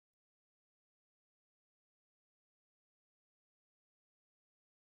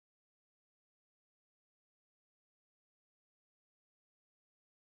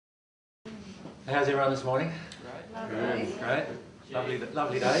How's everyone this morning? Great. Great.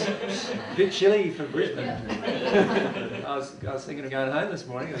 Lovely day. A bit chilly for Brisbane. I was thinking of going home this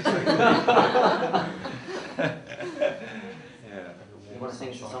morning. Yeah. You want to sing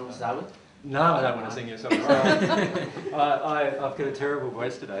us a song to start with? No, I don't want to sing you a song. I've got a terrible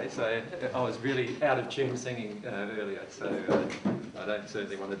voice today, so I was really out of tune singing earlier, so I don't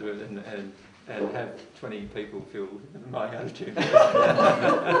certainly want to do it and have 20 people feel my out of tune.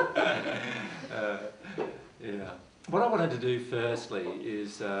 Yeah. What I wanted to do firstly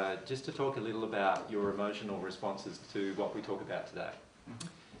is just to talk a little about your emotional responses to what we talk about today,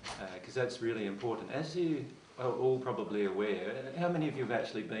 because that's really important. As you are all probably aware, how many of you have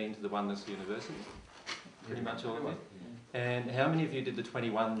actually been to the Oneness University? Pretty much all of you. And how many of you did the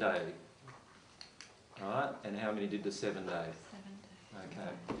 21 day? Right? And how many did the 7 day? 7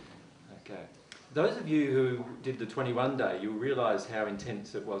 days. Okay. Those of you who did the 21 day, you'll realise how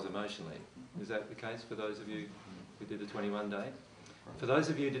intense it was emotionally. Is that the case for those of you who did the 21 day? For those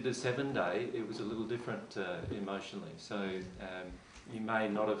of you who did the 7 day, it was a little different emotionally. So you may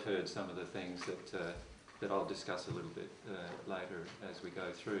not have heard some of the things that I'll discuss a little bit later as we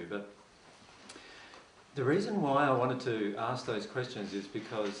go through. But the reason why I wanted to ask those questions is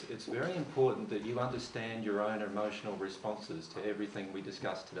because it's very important that you understand your own emotional responses to everything we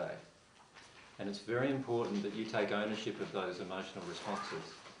discuss today. And it's very important that you take ownership of those emotional responses.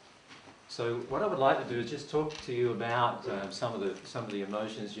 So what I would like to do is just talk to you about some of the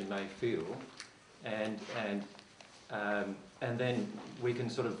emotions you may feel, and then we can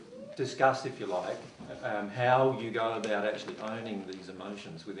sort of discuss, if you like, how you go about actually owning these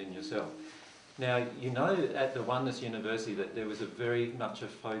emotions within yourself. Now, you know at the Oneness University that there was very much a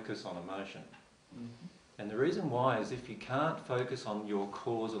focus on emotion. And the reason why is if you can't focus on your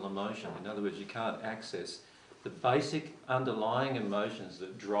causal emotion, in other words, you can't access the basic underlying emotions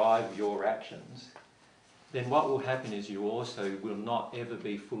that drive your actions, then what will happen is you also will not ever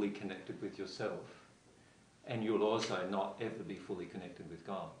be fully connected with yourself, and you'll also not ever be fully connected with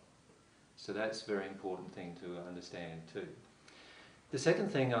God. So that's a very important thing to understand too. The second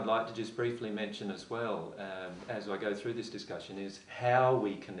thing I'd like to just briefly mention as well, as I go through this discussion, is how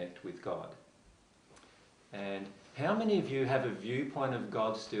we connect with God. And how many of you have a viewpoint of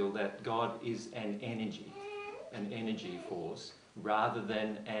God still that God is an energy force, rather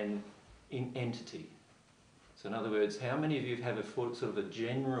than an entity? So in other words, how many of you have a sort of a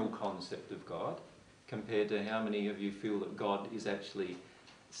general concept of God, compared to how many of you feel that God is actually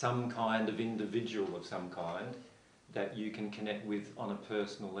some kind of individual of some kind that you can connect with on a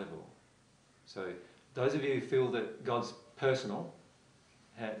personal level? So those of you who feel that God's personal,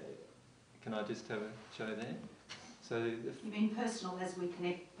 can I just have a show there? So you mean personal as we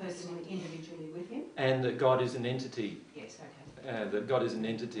connect personally, individually with him? And that God is an entity. Yes, okay. That God is an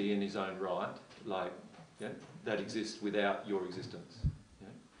entity in his own right, like that exists without your existence.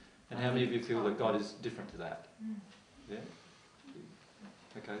 Yeah? And how many of you feel that God is different to that? Yeah?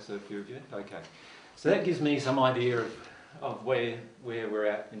 Okay, so a few of you. Okay. So that gives me some idea of where we're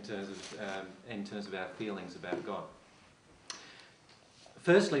at in terms of our feelings about God.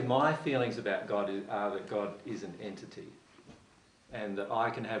 Firstly, my feelings about God are that God is an entity, and that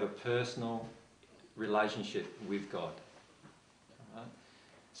I can have a personal relationship with God. Right?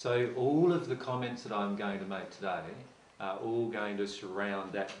 So all of the comments that I'm going to make today are all going to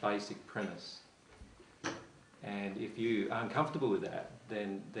surround that basic premise. And if you are uncomfortable with that,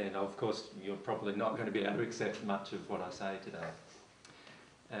 then of course you're probably not going to be able to accept much of what I say today.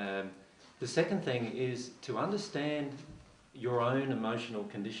 The second thing is to understand your own emotional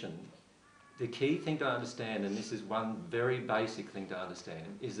condition. The key thing to understand, and this is one very basic thing to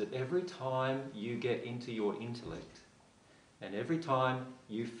understand, is that every time you get into your intellect, and every time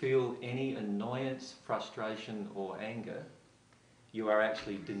you feel any annoyance, frustration or anger, you are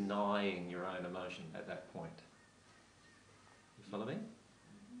actually denying your own emotion at that point. You follow me?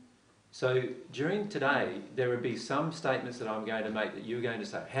 So during today, there would be some statements that I'm going to make that you're going to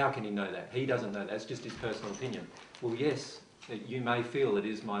say, how can he know that? He doesn't know that. That's just his personal opinion. Well, yes, you may feel it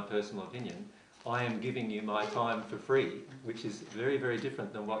is my personal opinion. I am giving you my time for free, which is very, very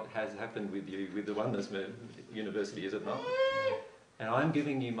different than what has happened with you with the Oneness University, is it not? And I'm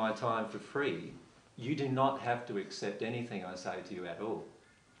giving you my time for free. You do not have to accept anything I say to you at all.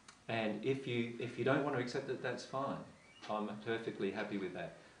 And if you don't want to accept it, that's fine. I'm perfectly happy with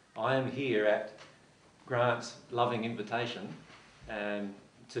that. I am here at Grant's loving invitation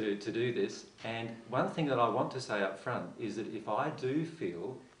to do this, and one thing that I want to say up front is that if I do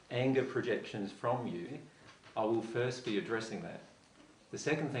feel anger projections from you, I will first be addressing that. The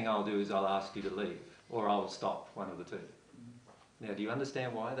second thing I'll do is I'll ask you to leave, or I'll stop, one of the two. Now, do you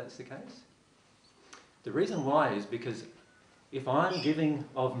understand why that's the case? The reason why is because if I'm giving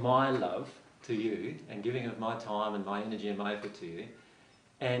of my love to you and giving of my time and my energy and my effort to you,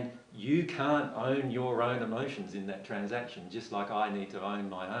 and you can't own your own emotions in that transaction, just like I need to own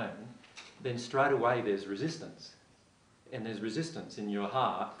my own, then straight away there's resistance. And there's resistance in your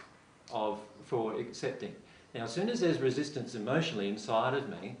heart for accepting. Now, as soon as there's resistance emotionally inside of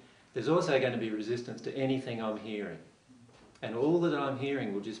me, there's also going to be resistance to anything I'm hearing. And all that I'm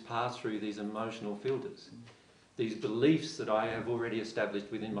hearing will just pass through these emotional filters, these beliefs that I have already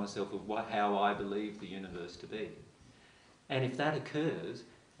established within myself of how I believe the universe to be. And if that occurs,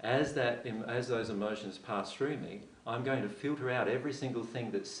 as those emotions pass through me, I'm going to filter out every single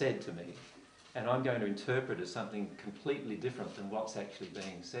thing that's said to me, and I'm going to interpret as something completely different than what's actually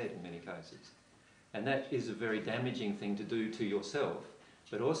being said in many cases. And that is a very damaging thing to do to yourself,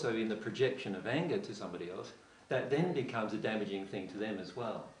 but also in the projection of anger to somebody else, that then becomes a damaging thing to them as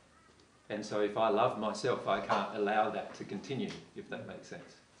well. And so if I love myself, I can't allow that to continue, if that makes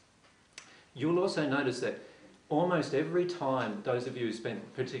sense. You'll also notice that almost every time, those of you who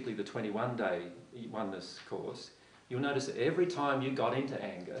spent particularly the 21-day oneness course, you'll notice that every time you got into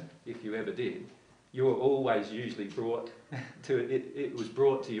anger, if you ever did, you were always usually brought to it was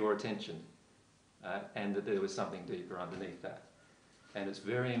brought to your attention, and that there was something deeper underneath that. And it's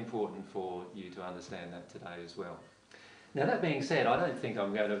very important for you to understand that today as well. Now, that being said, I don't think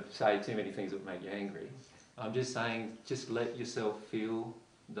I'm going to say too many things that make you angry. I'm just saying, just let yourself feel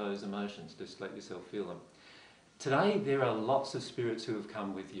those emotions. Just let yourself feel them. Today, there are lots of spirits who have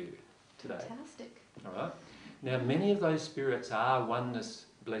come with you today. Fantastic. All right? Now, many of those spirits are Oneness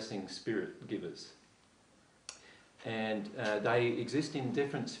Blessing spirit givers. And they exist in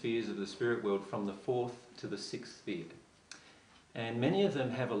different spheres of the spirit world, from the 4th to the 6th sphere. And many of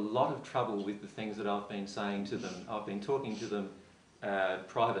them have a lot of trouble with the things that I've been saying to them. I've been talking to them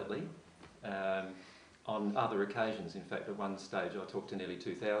privately on other occasions. In fact, at one stage I talked to nearly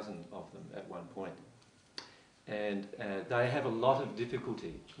 2,000 of them at one point. And they have a lot of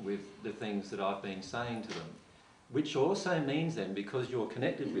difficulty with the things that I've been saying to them, which also means then, because you're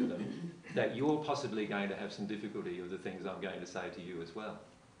connected with them, that you're possibly going to have some difficulty with the things I'm going to say to you as well.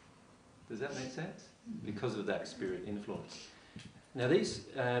 Does that make sense? Because of that spirit influence. Now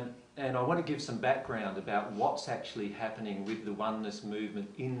and I want to give some background about what's actually happening with the oneness movement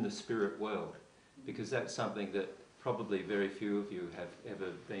in the spirit world, because that's something that probably very few of you have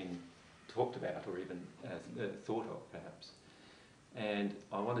ever been talked about or even thought of, perhaps. And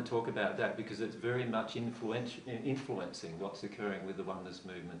I want to talk about that because it's very much influencing what's occurring with the oneness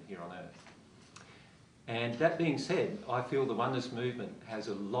movement here on Earth. And that being said, I feel the oneness movement has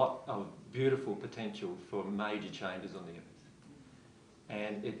a lot of beautiful potential for major changes on the Earth.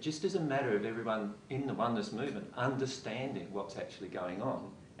 And it just is a matter of everyone in the oneness movement understanding what's actually going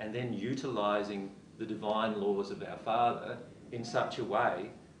on and then utilising the divine laws of our Father in such a way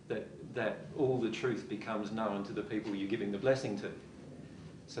that all the truth becomes known to the people you're giving the blessing to.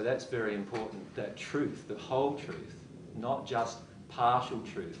 So that's very important, that truth, the whole truth, not just partial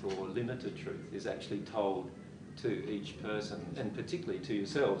truth or limited truth, is actually told to each person, and particularly to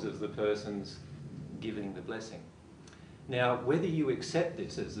yourselves as the persons giving the blessing. Now, whether you accept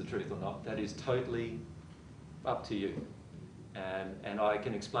this as the truth or not, that is totally up to you. And I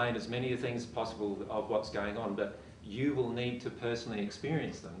can explain as many things as possible of what's going on, but you will need to personally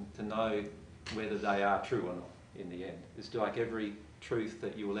experience them to know whether they are true or not in the end. It's like every truth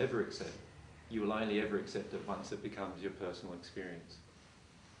that you will ever accept. You will only ever accept it once it becomes your personal experience.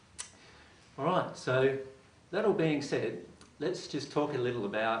 All right, so that all being said, let's just talk a little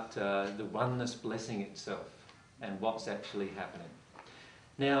about the oneness blessing itself and what's actually happening.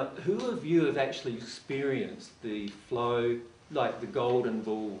 Now, who of you have actually experienced the flow, like the golden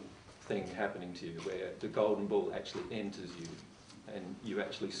ball thing happening to you, where the golden ball actually enters you and you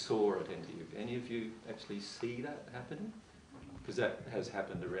actually saw it enter you? Any of you actually see that happening? Because that has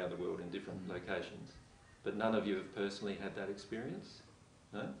happened around the world in different locations. But none of you have personally had that experience?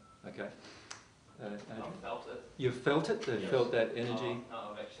 No? Okay. I've felt it. You've felt it? You've felt that energy?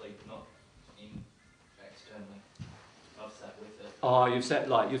 No, I've actually not externally. I've sat with it. Oh,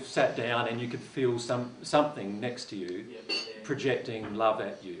 you've sat down and you could feel something next to you, projecting love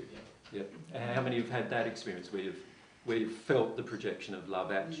at you. Yep. And how many have had that experience where you've felt the projection of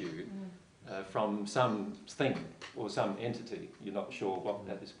love at you from some thing or some entity? You're not sure what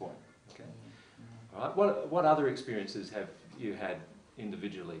at this point. Okay. All right. What other experiences have you had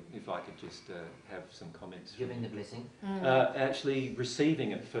individually? If I could just have some comments. Giving the blessing. Actually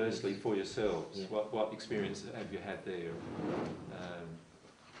receiving it firstly for yourselves. Yeah. What experience have you had there?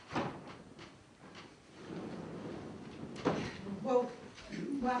 Well,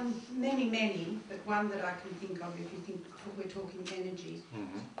 many, but one that I can think of, if you think we're talking energy,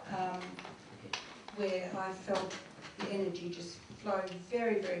 where I felt the energy just flowed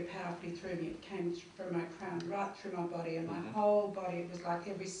very, very powerfully through me. It came from my crown right through my body, and my whole body, it was like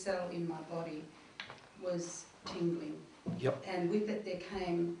every cell in my body was tingling. Yep. And with it there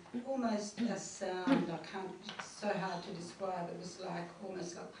came almost a sound, it's so hard to describe, it was like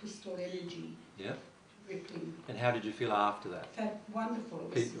almost like crystal energy. Yep. Rippling. And how did you feel after that? Felt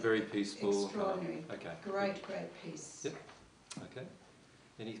wonderful. It was very peaceful. Extraordinary. Okay. Great peace. Yep. Okay.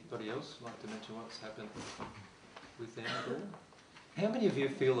 Anybody else like to mention what's happened with them at all? How many of you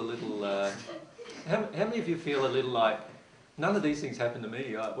feel a little? How many of you feel a little like none of these things happen to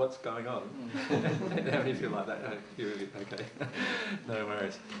me? What's going on? How many feel like that? A few of you. Okay. No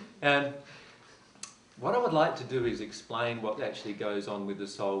worries. And what I would like to do is explain what actually goes on with the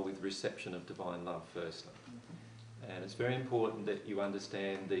soul with reception of divine love firstly. And it's very important that you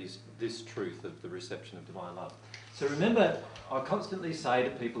understand this truth of the reception of divine love. So remember, I constantly say to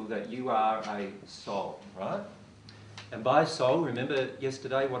people that you are a soul, right? And by soul, remember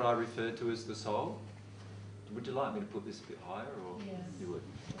yesterday what I referred to as the soul? Would you like me to put this a bit higher, or yes. You would?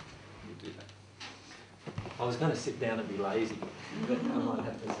 You do that. I was going to sit down and be lazy, but I might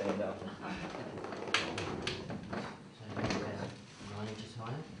have to stand up. So 9 inches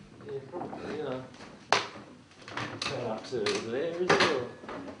higher? Yeah, probably, Going up to there, is it? Or?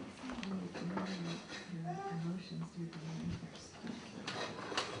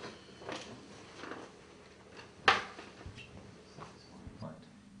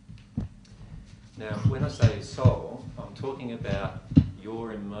 Now, when I say soul, I'm talking about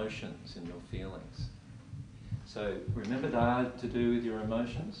your emotions and your feelings. So, remember they are to do with your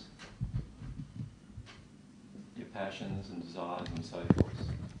emotions, your passions and desires and so forth.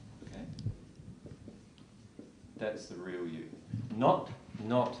 Okay? That's the real you. Not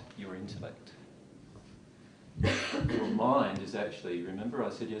your intellect. Your mind is actually, remember I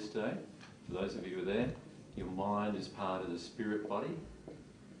said yesterday, for those of you who were there, your mind is part of the spirit body.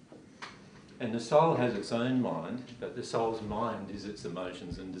 And the soul has its own mind, but the soul's mind is its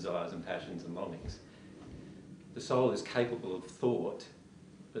emotions and desires and passions and longings. The soul is capable of thought,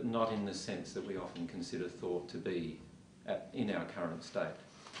 but not in the sense that we often consider thought to be in our current state.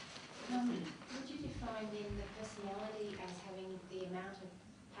 Would you define then the personality as having the amount of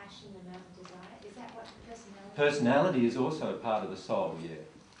passion, the amount of desire? Is that what personality is? Personality is also a part of the soul, yeah.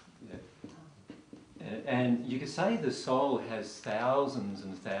 And you could say the soul has thousands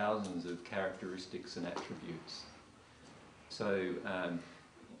and thousands of characteristics and attributes. So,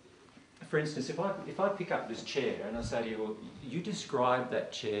 for instance, if I pick up this chair and I say to you, well, you describe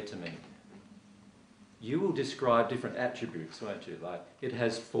that chair to me, you will describe different attributes, won't you? Like, it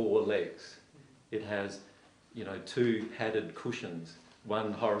has 4 legs. It has, 2 padded cushions,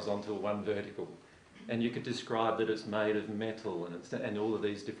 one horizontal, one vertical. And you could describe that it's made of metal and all of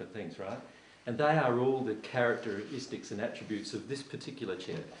these different things, right? And they are all the characteristics and attributes of this particular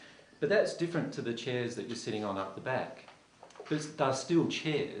chair. But that's different to the chairs that you're sitting on up the back. They're still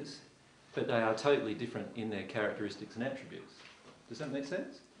chairs, but they are totally different in their characteristics and attributes. Does that make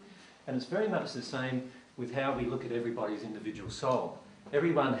sense? And it's very much the same with how we look at everybody's individual soul.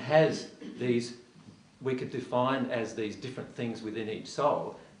 Everyone has these, we could define as these different things within each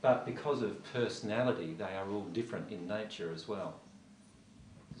soul, but because of personality, they are all different in nature as well.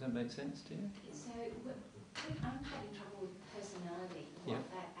 Does that make sense to you? So I'm having trouble with personality, what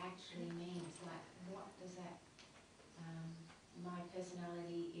that actually means. Like, what does that, my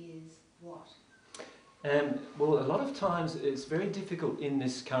personality is what? Well, a lot of times it's very difficult in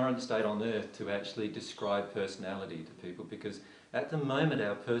this current state on earth to actually describe personality to people, because at the moment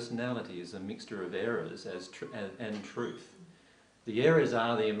our personality is a mixture of errors and truth. The errors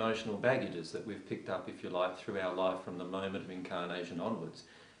are the emotional baggages that we've picked up, if you like, through our life from the moment of incarnation onwards.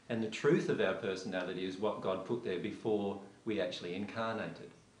 And the truth of our personality is what God put there before we actually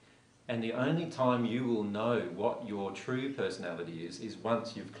incarnated. And the only time you will know what your true personality is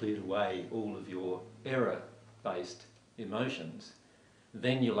once you've cleared away all of your error-based emotions.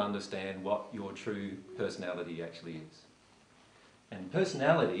 Then you'll understand what your true personality actually is. And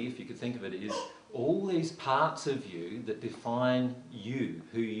personality, if you could think of it, is all these parts of you that define you,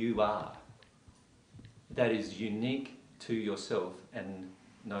 who you are. That is unique to yourself and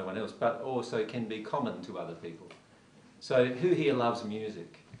no one else, but also can be common to other people. So who here loves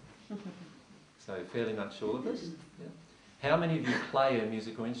music? So fairly much all of us. Yeah. How many of you play a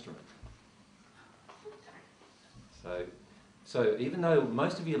musical instrument? So even though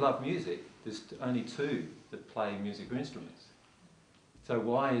most of you love music, there's only 2 that play musical instruments. So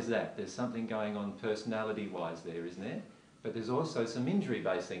why is that? There's something going on personality-wise there, isn't there? But there's also some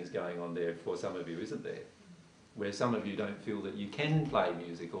injury-based things going on there for some of you, isn't there? Where some of you don't feel that you can play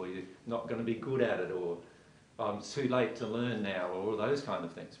music, or you're not going to be good at it, or it's too late to learn now, or all those kind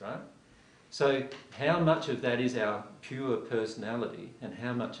of things, right? So how much of that is our pure personality and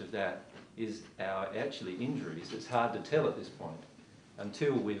how much of that is our actually injuries? It's hard to tell at this point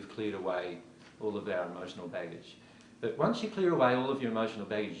until we've cleared away all of our emotional baggage. But once you clear away all of your emotional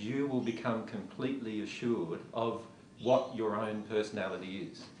baggage, you will become completely assured of what your own personality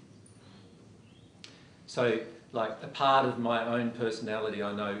is. So, like, a part of my own personality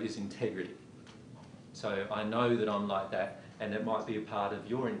I know is integrity. So I know that I'm like that, and it might be a part of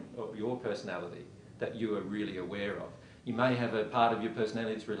your personality that you are really aware of. You may have a part of your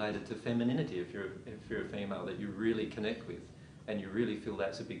personality that's related to femininity if you're a female that you really connect with, and you really feel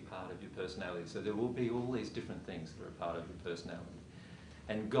that's a big part of your personality. So there will be all these different things that are a part of your personality.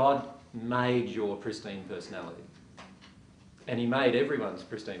 And God made your pristine personality. And He made everyone's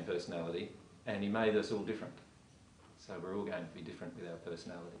pristine personality, and He made us all different. So we're all going to be different with our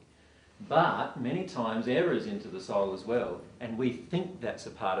personality. But many times errors into the soul as well, and we think that's a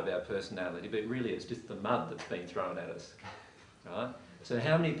part of our personality, but really it's just the mud that's been thrown at us. Right? So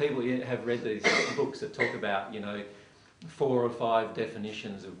how many people have read these books that talk about, 4 or 5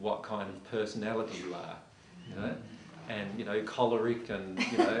 definitions of what kind of personality you are, and choleric, and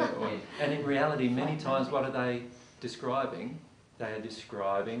and in reality many times what are they describing? They are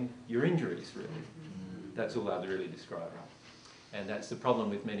describing your injuries, really. That's all they're really describing. And that's the problem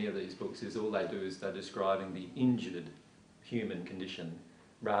with many of these books, is all they do is they're describing the injured human condition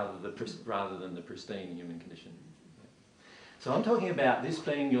rather than the pristine human condition. So I'm talking about this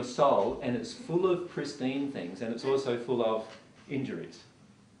being your soul, and it's full of pristine things, and it's also full of injuries.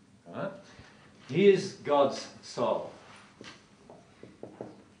 Right? Here's God's soul.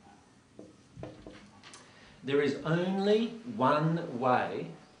 There is only one way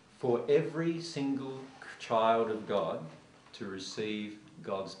for every single child of God to receive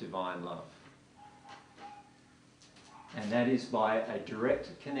God's divine love. And that is by a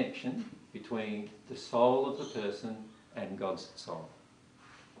direct connection between the soul of the person and God's soul.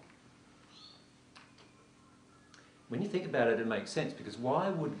 When you think about it, it makes sense, because why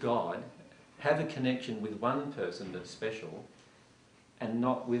would God have a connection with one person that's special and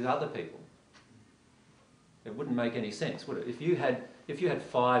not with other people? It wouldn't make any sense, would it? If you had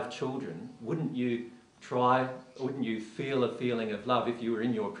 5 children, wouldn't you feel a feeling of love if you were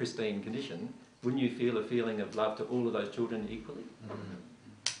in your pristine condition? Wouldn't you feel a feeling of love to all of those children equally? Mm-hmm.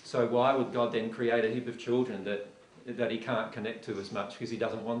 So why would God then create a heap of children that He can't connect to as much because He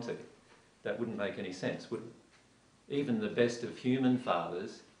doesn't want to? That wouldn't make any sense, would it? Even the best of human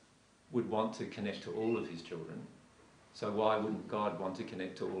fathers would want to connect to all of his children. So why wouldn't God want to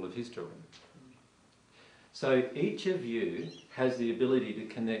connect to all of His children? So each of you has the ability to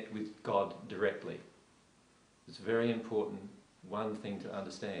connect with God directly. It's a very important one thing to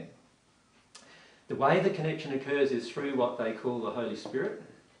understand. The way the connection occurs is through what they call the Holy Spirit.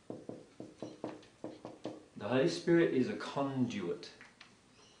 The Holy Spirit is a conduit.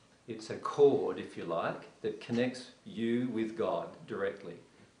 It's a cord, if you like, that connects you with God directly.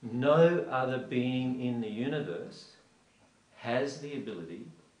 No other being in the universe has the ability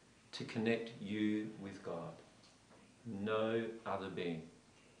to connect you with God. No other being.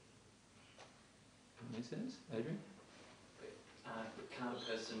 Make sense, Adrian? Can't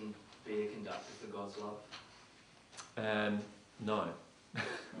a person be a conductor for God's love? No. Oh,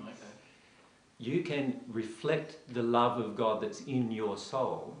 okay. You can reflect the love of God that's in your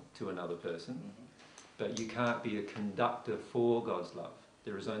soul to another person, but you can't be a conductor for God's love.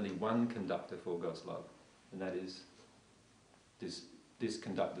 There is only one conductor for God's love, and that is this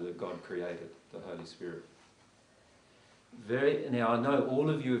conductor that God created, the Holy Spirit. Now, I know all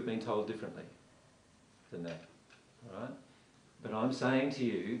of you have been told differently than that, all right? But I'm saying to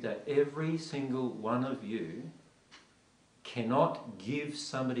you that every single one of you cannot give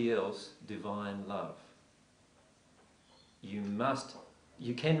somebody else divine love. You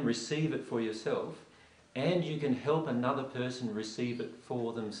can receive it for yourself, and you can help another person receive it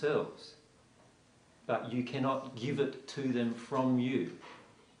for themselves. But you cannot give it to them from you.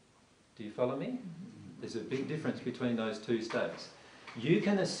 Do you follow me? There's a big difference between those two states. You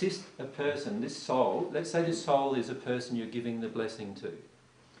can assist a person, this soul, let's say this soul is a person you're giving the blessing to.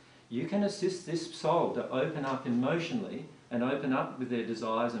 You can assist this soul to open up emotionally and open up with their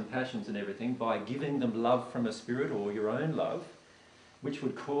desires and passions and everything by giving them love from a spirit or your own love, which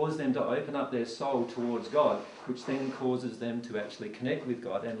would cause them to open up their soul towards God, which then causes them to actually connect with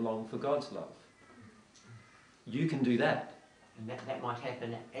God and long for God's love. You can do that. And that might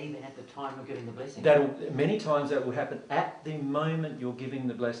happen even at the time of giving the blessing. Many times that will happen at the moment you're giving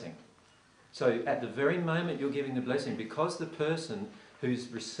the blessing. So at the very moment you're giving the blessing, because the person who's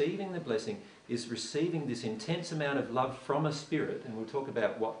receiving the blessing is receiving this intense amount of love from a spirit, and we'll talk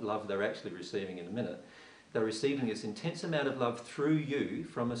about what love they're actually receiving in a minute. They're receiving this intense amount of love through you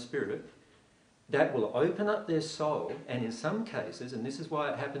from a spirit that will open up their soul, and in some cases, and this is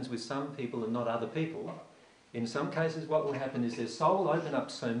why it happens with some people and not other people, in some cases what will happen is their soul will open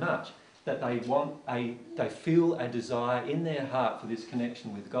up so much that they feel a desire in their heart for this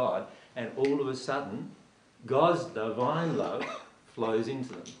connection with God, and all of a sudden God's divine love flows into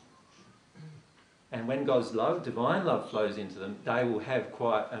them. And when God's divine love flows into them, they will have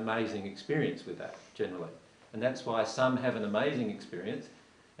quite amazing experience with that, generally. And that's why some have an amazing experience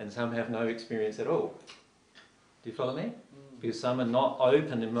and some have no experience at all. Do you follow me? Because some are not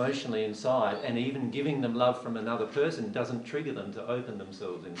open emotionally inside, and even giving them love from another person doesn't trigger them to open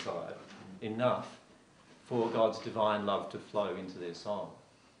themselves inside enough for God's divine love to flow into their soul.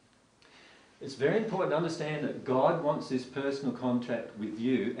 It's very important to understand that God wants this personal contact with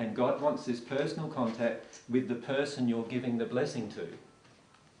you, and God wants this personal contact with the person you're giving the blessing to.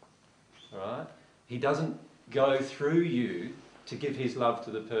 Alright? He doesn't go through you to give his love to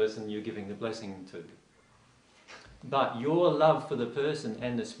the person you're giving the blessing to. But your love for the person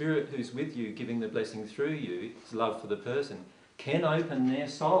and the spirit who's with you giving the blessing through you, his love for the person, can open their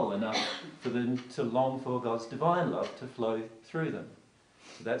soul enough for them to long for God's divine love to flow through them.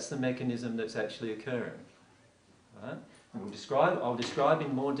 So that's the mechanism that's actually occurring. Right? I'll describe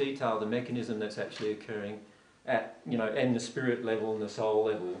in more detail the mechanism that's actually occurring at, and the spirit level and the soul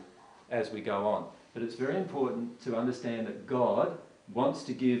level as we go on. But it's very important to understand that God wants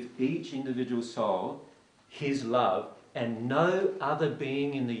to give each individual soul his love, and no other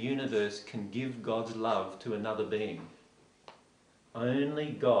being in the universe can give God's love to another being. Only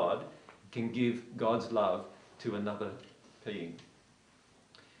God can give God's love to another being.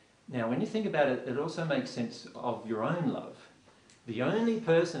 Now, when you think about it, it also makes sense of your own love. The only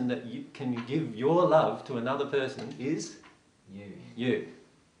person that you can give your love to another person is you.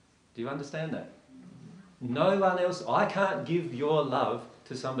 Do you understand that? No one else. I can't give your love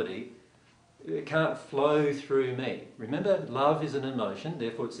to somebody. It can't flow through me. Remember, love is an emotion,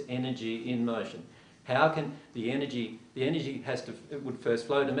 therefore it's energy in motion. How can the energy it would first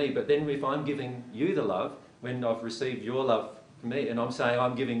flow to me, but then if I'm giving you the love, when I've received your love from me, and I'm saying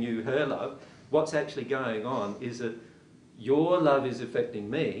I'm giving you her love, what's actually going on is that your love is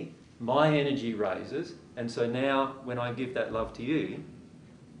affecting me, my energy raises, and so now when I give that love to you,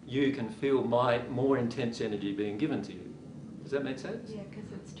 you can feel my more intense energy being given to you. Does that make sense? Yeah,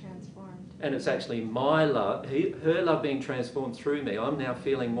 because it's transformed. And it's actually my love, her love being transformed through me. I'm now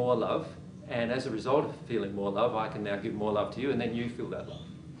feeling more love, and as a result of feeling more love, I can now give more love to you, and then you feel that love.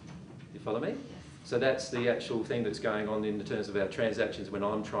 You follow me? Yes. So that's the actual thing that's going on in the terms of our transactions when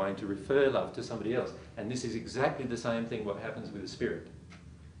I'm trying to refer love to somebody else. And this is exactly the same thing what happens with the Spirit.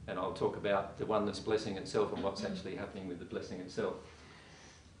 And I'll talk about the oneness blessing itself and what's actually happening with the blessing itself.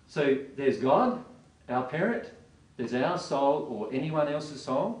 So there's God, our parent, there's our soul or anyone else's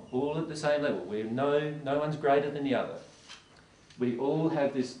soul, all at the same level. No one's greater than the other. We all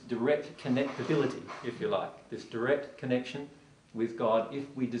have this direct connectability, if you like, this direct connection with God if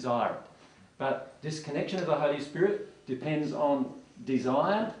we desire it. But this connection of the Holy Spirit depends on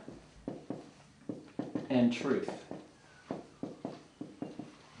desire and truth.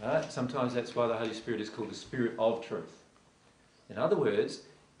 Right? Sometimes that's why the Holy Spirit is called the Spirit of Truth. In other words,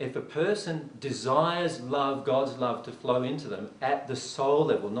 if a person desires love, God's love, to flow into them at the soul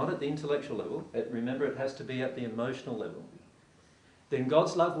level, not at the intellectual level, remember it has to be at the emotional level, then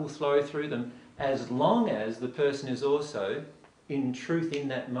God's love will flow through them as long as the person is also in truth in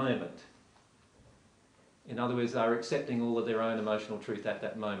that moment. In other words, they're accepting all of their own emotional truth at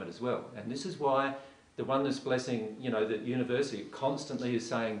that moment as well. And this is why the Oneness Blessing, the university constantly is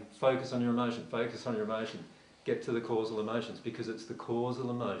saying, focus on your emotion, get to the causal emotions, because it's the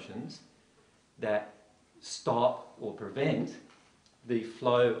causal emotions that stop or prevent the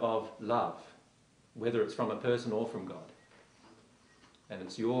flow of love, whether it's from a person or from God. And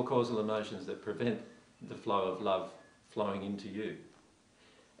it's your causal emotions that prevent the flow of love flowing into you.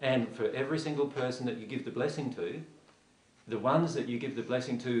 And for every single person that you give the blessing to, the ones that you give the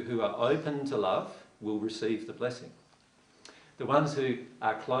blessing to who are open to love will receive the blessing. The ones who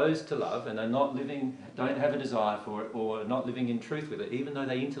are closed to love and are not living, don't have a desire for it, or are not living in truth with it, even though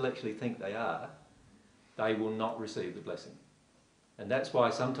they intellectually think they are, they will not receive the blessing. And that's why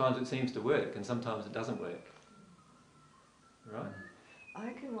sometimes it seems to work and sometimes it doesn't work. Right? I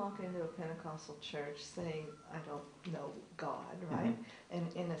can walk into a Pentecostal church saying I don't know God, right? And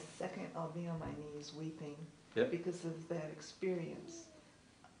in a second I'll be on my knees weeping because of that experience.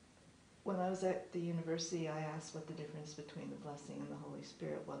 When I was at the university, I asked what the difference between the blessing and the Holy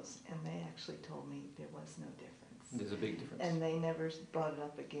Spirit was, and they actually told me there was no difference. There's a big difference. And they never brought it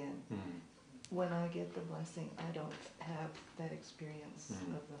up again. When I get the blessing, I don't have that experience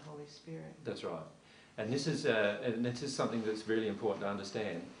of the Holy Spirit. That's right. And this is something that's really important to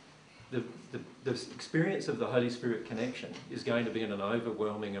understand. The experience of the Holy Spirit connection is going to be an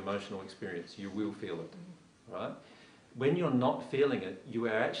overwhelming emotional experience. You will feel it, right? When you're not feeling it, you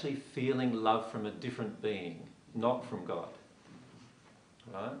are actually feeling love from a different being, not from God,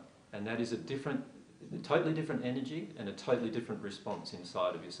 right? And that is a totally different energy and a totally different response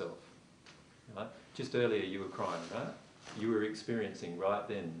inside of yourself, right? Just earlier you were crying, right? You were experiencing right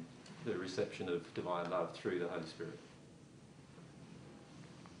then the reception of divine love through the Holy Spirit.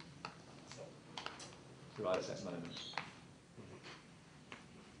 Right at that moment.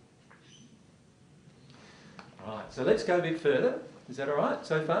 Right, so let's go a bit further. Is that all right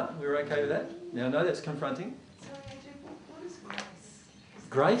so far? We're okay with that? Now I know that's confronting. Sorry, Adrian, what is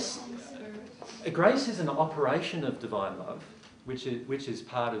grace? Grace is an operation of divine love, which is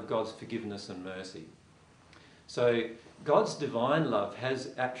part of God's forgiveness and mercy. So God's divine love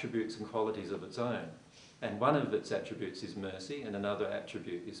has attributes and qualities of its own, and one of its attributes is mercy, and another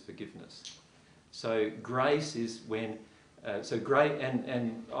attribute is forgiveness. So grace is when, I've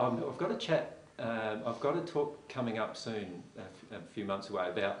got a chat. I've got a talk coming up soon, a few months away,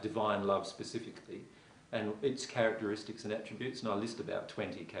 about divine love specifically, and its characteristics and attributes, and I list about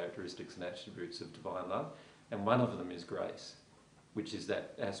 20 characteristics and attributes of divine love, and one of them is grace, which is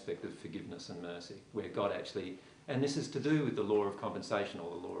that aspect of forgiveness and mercy, where God actually, and this is to do with the law of compensation or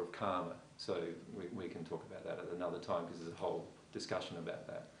the law of karma, so we can talk about that at another time because there's a whole discussion about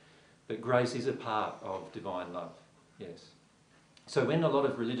that. But grace is a part of divine love, yes. So when a lot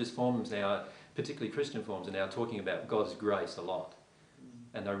of religious forms now, particularly Christian forms, are now talking about God's grace a lot,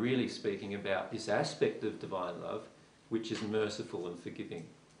 and they're really speaking about this aspect of divine love, which is merciful and forgiving.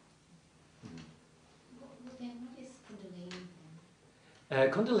 Then what is Kundalini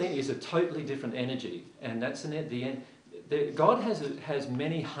then? Kundalini is a totally different energy, and that's the end. God has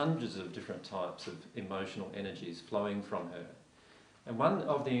many hundreds of different types of emotional energies flowing from her, and one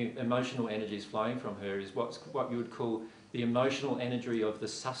of the emotional energies flowing from her is what you would call the emotional energy of the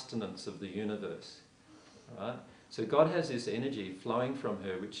sustenance of the universe, right? So God has this energy flowing from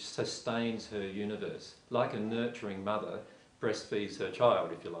her which sustains her universe, like a nurturing mother breastfeeds her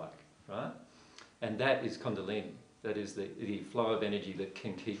child, if you like, right? And that is Kundalini. That is the flow of energy that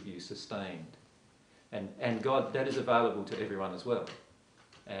can keep you sustained. And God, that is available to everyone as well.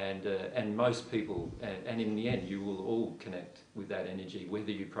 And most people, and in the end, you will all connect with that energy,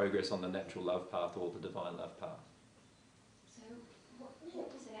 whether you progress on the natural love path or the divine love path. So what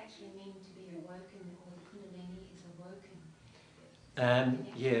does it actually mean to be awoken, or the Kundalini is awoken?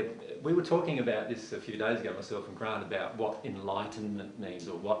 Yeah, we were talking about this a few days ago, myself and Grant, about what enlightenment means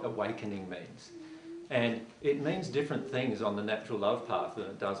or what awakening means. And it means different things on the natural love path than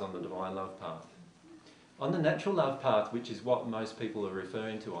it does on the divine love path. On the natural love path, which is what most people are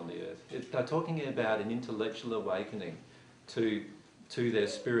referring to on the earth, they're talking about an intellectual awakening to their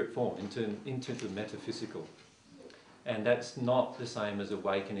spirit form, into the metaphysical. And that's not the same as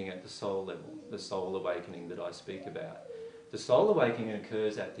awakening at the soul level, the soul awakening that I speak about. The soul awakening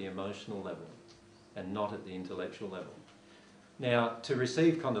occurs at the emotional level and not at the intellectual level. Now, to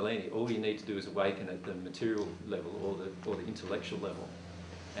receive Kundalini, all you need to do is awaken at the material level or the intellectual level.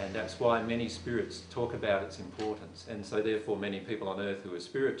 And that's why many spirits talk about its importance. And so therefore many people on earth who are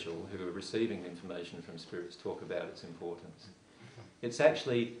spiritual, who are receiving information from spirits, talk about its importance. It's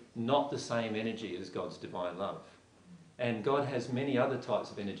actually not the same energy as God's divine love. And God has many other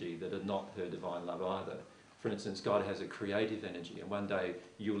types of energy that are not her divine love either. For instance, God has a creative energy, and one day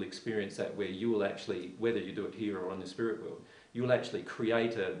you'll experience that where you will actually, whether you do it here or on the spirit world, you'll actually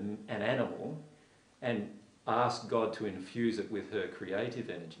create an animal and ask God to infuse it with her creative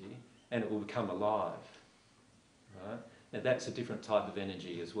energy, and it will become alive. Right? Now that's a different type of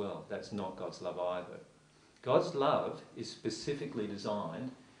energy as well. That's not God's love either. God's love is specifically designed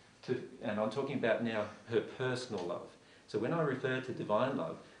to, and I'm talking about now her personal love. So when I refer to divine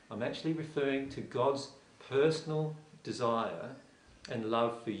love, I'm actually referring to God's personal desire and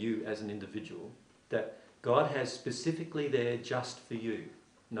love for you as an individual, that God has specifically there just for you,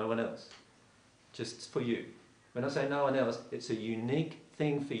 no one else, just for you. When I say no one else, it's a unique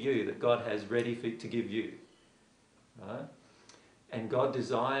thing for you that God has ready to give you. Right? And God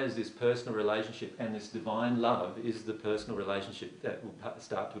desires this personal relationship, and this divine love is the personal relationship that will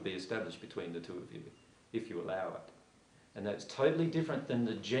start to be established between the two of you, if you allow it. And that's totally different than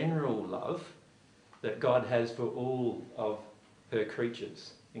the general love that God has for all of her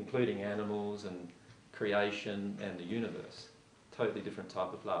creatures, including animals and creation and the universe. Totally different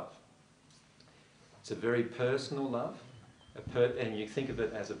type of love. It's a very personal love, and you think of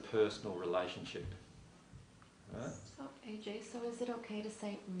it as a personal relationship. Right? So, AJ, so is it okay to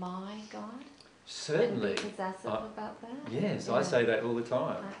say my God? Certainly. And be possessive about that? Yes, Yeah. I say that all the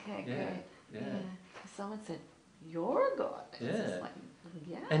time. Okay, Yeah, great. yeah. Someone said, your God. It's Yeah. just like,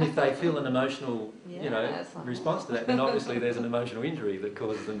 yeah. And if they feel an emotional, Yes. response to that, then obviously there's an emotional injury that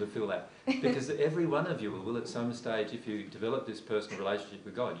causes them to feel that. Because every one of you will at some stage, if you develop this personal relationship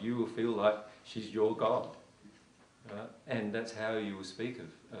with God, you will feel like she's your God. Right? And that's how you will speak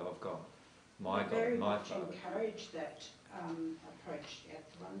of God. My God, very my much Father. encourage that approach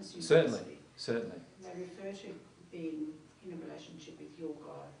at the Oneness University. Certainly, certainly. They refer to being in a relationship with your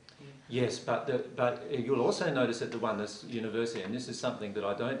God. Yes, but you'll also notice at the Oneness University, and this is something that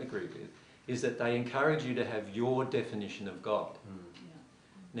I don't agree with, is that they encourage you to have your definition of God.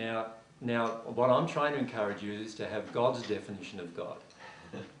 Now, what I'm trying to encourage you is to have God's definition of God.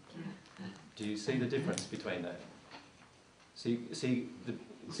 Do you see the difference between that? See,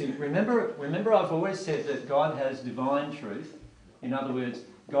 remember I've always said that God has divine truth. In other words,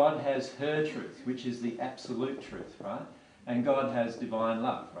 God has her truth, which is the absolute truth, right? And God has divine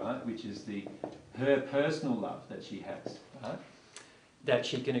love, right? Which is her personal love that she has, right? That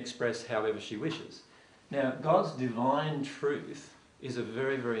she can express however she wishes. Now, God's divine truth is a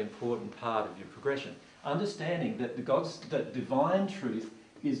very, very important part of your progression. Understanding that divine truth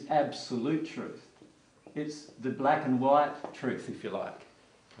is absolute truth. It's the black and white truth, if you like,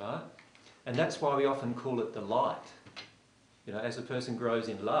 right? And that's why we often call it the light. You know, as a person grows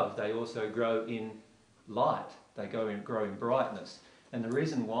in love, they also grow in light. They grow in brightness. And the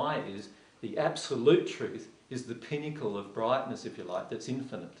reason why is the absolute truth is the pinnacle of brightness, if you like, that's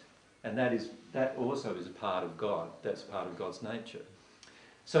infinite. And that also is a part of God. That's part of God's nature.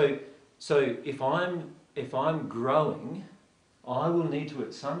 So if I'm growing, I will need to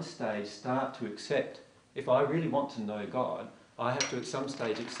at some stage start to accept, if I really want to know God, I have to at some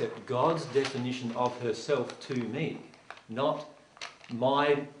stage accept God's definition of herself to me, not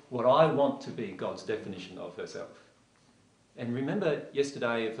what I want to be God's definition of herself. And remember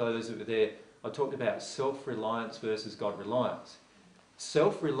yesterday, if those that were there, I talked about self-reliance versus God-reliance.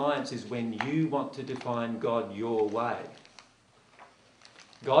 Self-reliance is when you want to define God your way.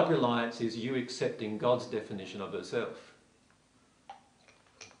 God-reliance is you accepting God's definition of herself.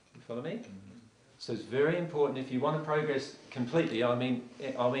 You follow me? So it's very important if you want to progress completely, I mean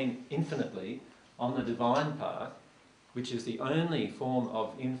infinitely, on the divine path, which is the only form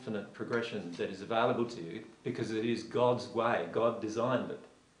of infinite progression that is available to you, because it is God's way. God designed it.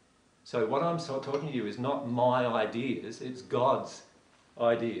 So what I'm talking to you is not my ideas, it's God's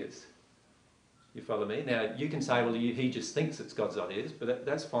ideas. You follow me? Now, you can say, well, he just thinks it's God's ideas, but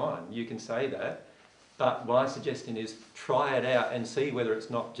that's fine. You can say that. But my suggestion is try it out and see whether it's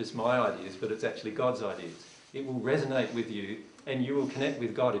not just my ideas, but it's actually God's ideas. It will resonate with you, and you will connect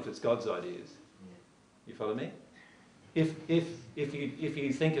with God if it's God's ideas. You follow me? If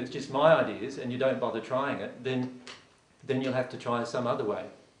you think it's just my ideas and you don't bother trying it, then you'll have to try some other way.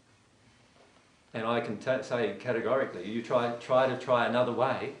 And I can say categorically, you try another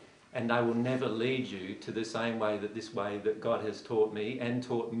way, and they will never lead you to the same way that God has taught me and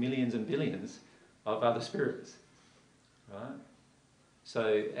taught millions and billions of other spirits, right?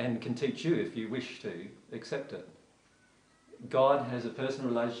 So, and can teach you if you wish to accept it. God has a personal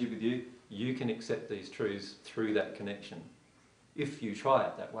relationship with you. You can accept these truths through that connection, if you try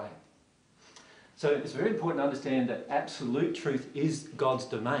it that way. So it's very important to understand that absolute truth is God's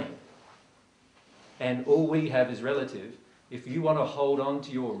domain. And all we have is relative. If you want to hold on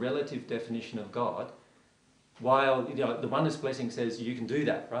to your relative definition of God, while the Oneness Blessing says you can do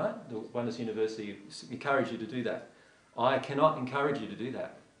that, right? The Oneness University encourages you to do that. I cannot encourage you to do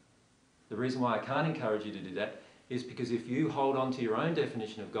that. The reason why I can't encourage you to do that is because if you hold on to your own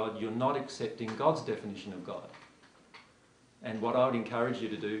definition of God, you're not accepting God's definition of God. And what I would encourage you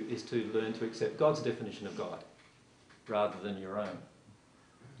to do is to learn to accept God's definition of God rather than your own.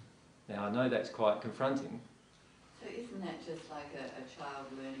 Now, I know that's quite confronting. So isn't that just like a child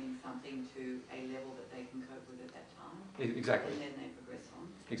learning something to a level that they can cope with at that time? Exactly. And then they progress on?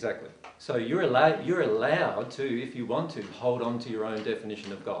 Exactly. So you're allowed to, if you want to, hold on to your own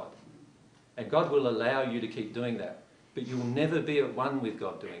definition of God. And God will allow you to keep doing that. But you'll never be at one with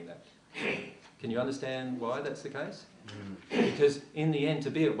God doing that. Can you understand why that's the case? Because in the end,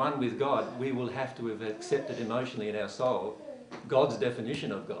 to be at one with God, we will have to have accepted emotionally in our soul God's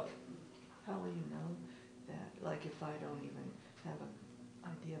definition of God. How will you know that? Like if I don't even have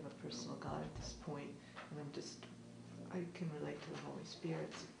an idea of a personal God at this point, and I can relate to the Holy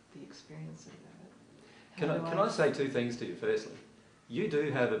Spirit, the experience of that. Can I say two things to you? Firstly, you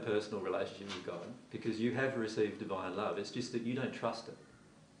do have a personal relationship with God because you have received divine love. It's just that you don't trust it.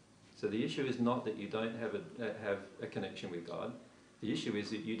 So the issue is not that you don't have a connection with God. The issue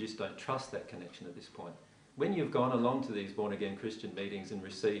is that you just don't trust that connection at this point. When you've gone along to these born-again Christian meetings and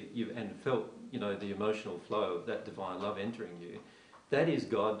felt, the emotional flow of that divine love entering you, that is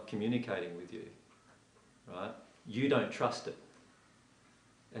God communicating with you, right? You don't trust it.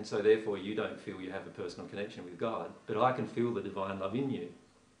 And so therefore you don't feel you have a personal connection with God, but I can feel the divine love in you.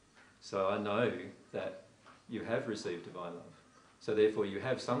 So I know that you have received divine love. So therefore you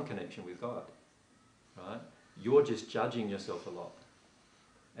have some connection with God, right? You're just judging yourself a lot.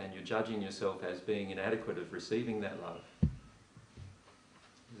 And you're judging yourself as being inadequate of receiving that love.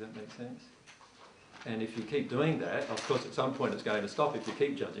 Does that make sense? And if you keep doing that, of course at some point it's going to stop if you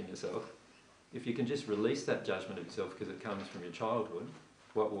keep judging yourself. If you can just release that judgment of yourself because it comes from your childhood,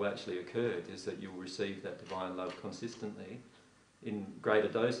 what will actually occur is that you'll receive that divine love consistently in greater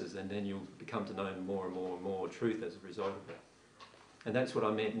doses, and then you'll become to know more and more and more truth as a result of it. And that's what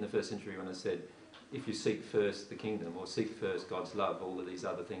I meant in the first century when I said, if you seek first the kingdom or seek first God's love, all of these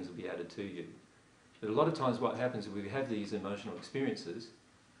other things will be added to you. But a lot of times what happens is we have these emotional experiences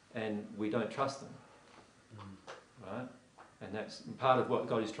and we don't trust them, right? And that's part of what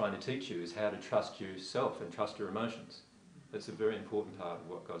God is trying to teach you, is how to trust yourself and trust your emotions. That's a very important part of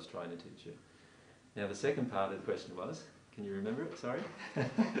what God's trying to teach you. Now the second part of the question was, can you remember it? Sorry. But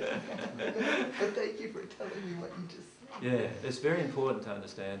thank you for telling me what you just said. Yeah, it's very important to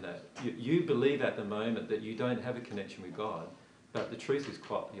understand that. You believe at the moment that you don't have a connection with God, but the truth is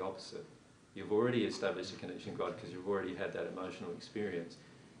quite the opposite. You've already established a connection with God because you've already had that emotional experience.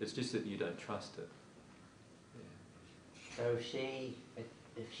 It's just that you don't trust it. So if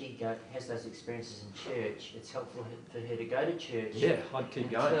she has those experiences in church, it's helpful for her to go to church. Yeah, I'd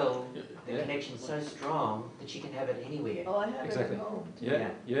keep going. Until the connection's so strong that she can have it anywhere. Oh, I have Exactly. it at home.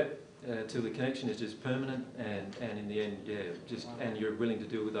 Yeah. Till the connection is just permanent, and in the end, and you're willing to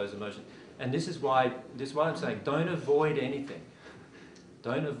deal with those emotions. And this is why I'm saying, don't avoid anything.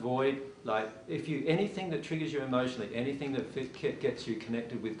 Don't avoid, anything that triggers you emotionally, anything that gets you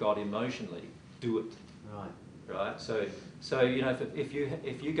connected with God emotionally, do it. Right. So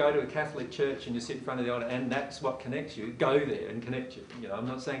if you go to a Catholic church and you sit in front of the altar and that's what connects you, go there and connect you. I'm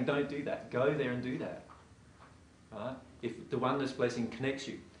not saying don't do that. Go there and do that. Right. If the Oneness Blessing connects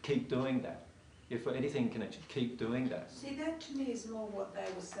you, keep doing that. If anything connects you, keep doing that. See, that to me is more what they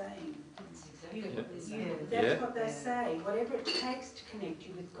were saying. That's exactly what they're saying. That's what they say. Whatever it takes to connect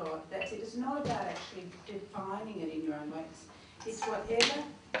you with God, that's it. It's not about actually defining it in your own ways. It's whatever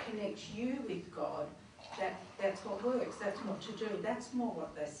connects you with God, that's what works, that's what to do. That's more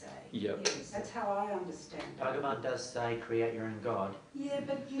what they say. Yep. Yes, that's how I understand it. Bhagavan does say, create your own God. Yeah,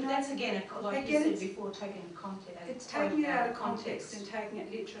 but But that's again, like you said before, taking context. It's taking it out of context and taking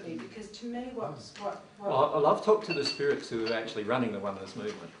it literally, because to me Well, I've talked to the spirits who are actually running the Oneness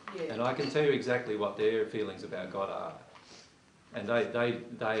movement, yeah. and I can tell you exactly what their feelings about God are. And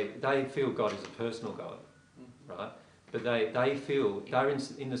they feel God is a personal God, right? But they feel they're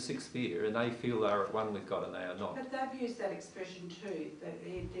in the sixth sphere, and they feel they're at one with God, and they are not. But they've used that expression too.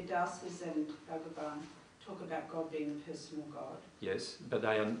 The Dasas and Bhagavan talk about God being a personal God. Yes, but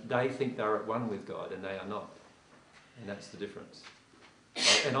they think they're at one with God, and they are not. And that's the difference.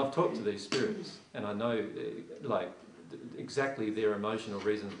 And I've talked to these spirits, and I know exactly their emotional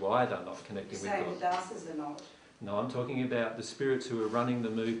reasons why they're not connecting with Say God. the Dasas are not. No, I'm talking about the spirits who are running the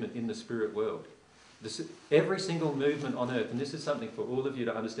movement in the spirit world. Every single movement on earth, and this is something for all of you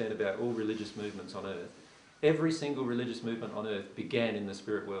to understand about all religious movements on earth, every single religious movement on earth began in the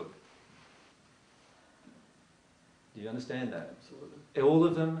spirit world. Do you understand that? Absolutely. All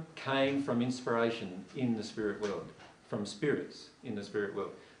of them came from inspiration in the spirit world, from spirits in the spirit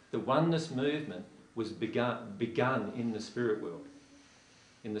world. The Oneness movement was begun in the spirit world,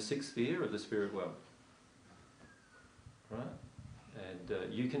 in the sixth sphere of the spirit world. Right?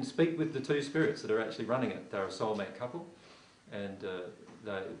 And you can speak with the two spirits that are actually running it. They're a soulmate couple, and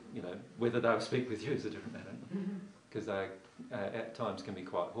whether they'll speak with you is a different matter, because they at times can be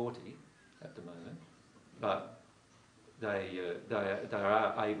quite haughty at the moment, but they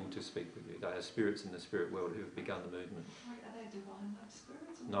are able to speak with you. They are spirits in the spirit world who have begun the movement. Are they divine love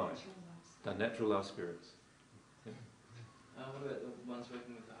spirits or No. natural love spirits? They're natural love spirits. Yeah. What about the ones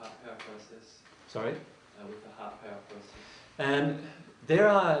working with the heart power process? Sorry? With the heart power process. And there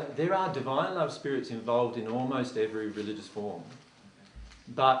are divine love spirits involved in almost every religious form.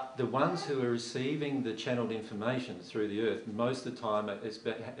 But the ones who are receiving the channeled information through the earth, most of the time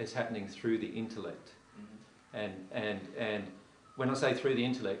it's happening through the intellect. And when I say through the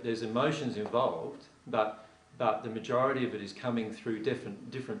intellect, there's emotions involved, but the majority of it is coming through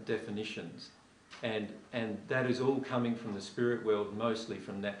different definitions. And that is all coming from the spirit world, mostly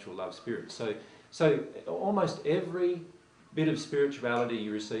from natural love spirits. So almost every bit of spirituality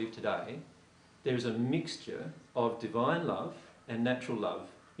you receive today, there's a mixture of divine love and natural love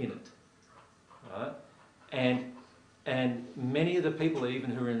in it, right? And many of the people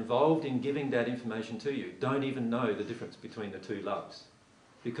even who are involved in giving that information to you don't even know the difference between the two loves.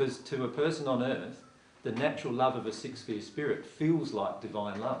 Because to a person on earth, the natural love of a six-sphere spirit feels like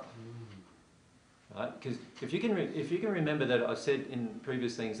divine love. Right? Because if you can remember that I said in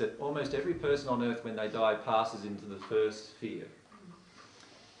previous things that almost every person on earth when they die passes into the first sphere.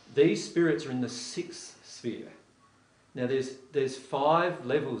 These spirits are in the sixth sphere. Now there's 5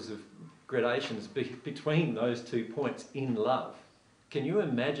 levels of gradations between those 2 points in love. Can you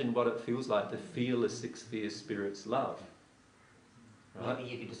imagine what it feels like to feel a sixth sphere spirit's love? Right? Maybe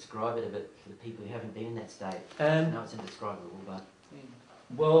you could describe it a bit for the people who haven't been in that state. I know it's indescribable, but...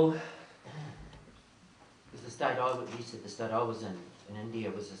 Well... Because you said the state I was in India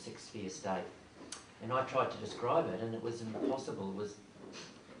was a sixth sphere state. And I tried to describe it and it was impossible. It was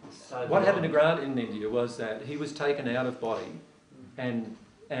so... What happened to Grant in India was that he was taken out of body and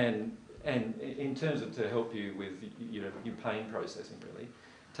in terms of to help you with your pain processing really,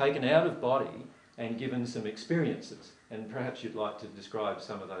 taken out of body and given some experiences. And perhaps you'd like to describe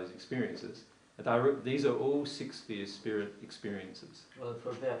some of those experiences. These are all six-sphere spirit experiences. Well,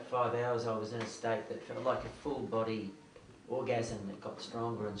 for about 5 hours I was in a state that felt like a full body orgasm that got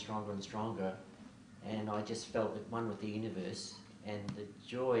stronger and stronger and stronger. And I just felt at one with the universe and the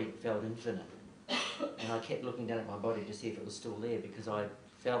joy felt infinite. And I kept looking down at my body to see if it was still there because I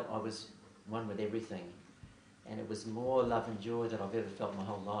felt I was one with everything. And it was more love and joy that I've ever felt my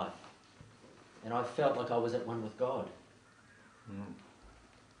whole life. And I felt like I was at one with God. Mm.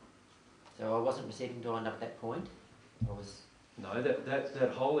 So I wasn't receiving divine love at that point. I was... No,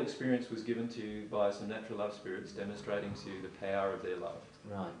 that whole experience was given to you by some natural love spirits demonstrating to you the power of their love.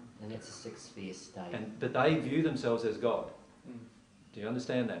 Right, and that's a sixth sphere state. But they view themselves as God. Do you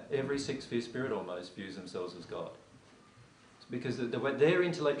understand that? Every six-sphere spirit almost views themselves as God. It's because their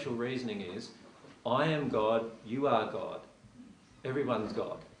intellectual reasoning is, I am God, you are God, everyone's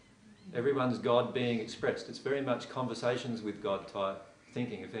God. Everyone's God being expressed. It's very much conversations with God type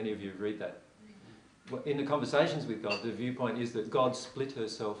thinking, if any of you read that. In the conversations with God, the viewpoint is that God split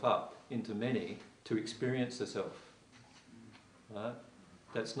herself up into many to experience herself. Right?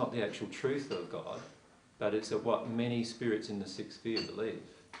 That's not the actual truth of God, but it's what many spirits in the sixth sphere believe.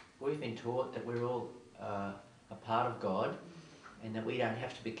 We've been taught that we're all a part of God and that we don't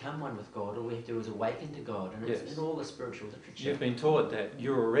have to become one with God. All we have to do is awaken to God. And it's in all the spiritual literature. You've been taught that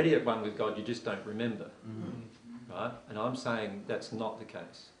you're already at one with God, you just don't remember. Right? And I'm saying that's not the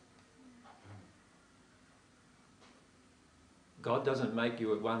case. God doesn't make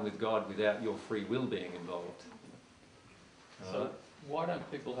you at one with God without your free will being involved. So why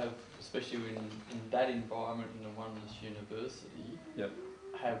don't people have, especially in that environment in a Oneness University,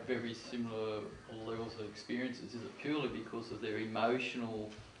 have very similar levels of experiences? Is it purely because of their emotional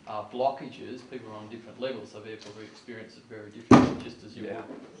blockages? People are on different levels, so therefore we experience it very differently, just as you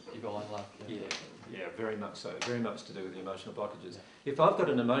would divine love. Yeah, very much so. Very much to do with the emotional blockages. If I've got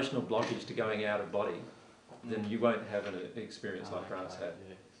an emotional blockage to going out of body, then you won't have an experience like Grant's had.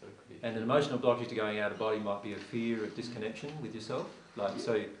 And an emotional blockage to going out of body might be a fear of disconnection with yourself. Like,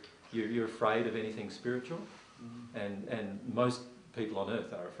 so you're afraid of anything spiritual, and most people on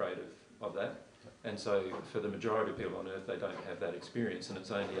earth are afraid of that. And so for the majority of people on earth, they don't have that experience, and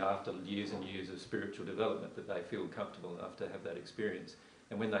it's only after years and years of spiritual development that they feel comfortable enough to have that experience.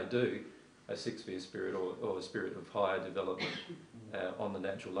 And when they do, a six-sphere spirit or a spirit of higher development on the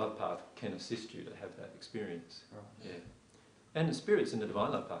natural love path can assist you to have that experience. Right. Yeah. And the spirits in the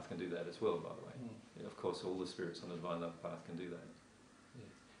divine love path can do that as well, by the way. Yeah, of course, all the spirits on the divine love path can do that. Yeah.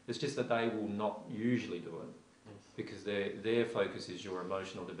 It's just that they will not usually do it because their focus is your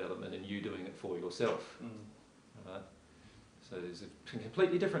emotional development and you doing it for yourself. Right? So there's a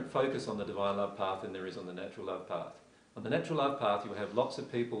completely different focus on the divine love path than there is on the natural love path. On the natural love path, you'll have lots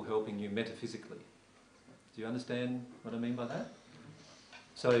of people helping you metaphysically. Do you understand what I mean by that?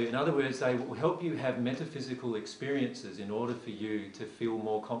 So in other words, they will help you have metaphysical experiences in order for you to feel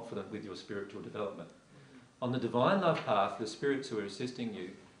more confident with your spiritual development. On the divine love path, the spirits who are assisting you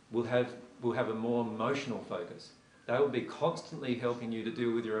will have a more emotional focus. They will be constantly helping you to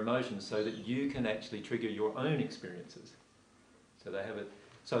deal with your emotions so that you can actually trigger your own experiences. So they have it.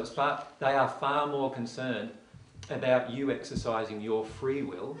 So they are far more concerned about you exercising your free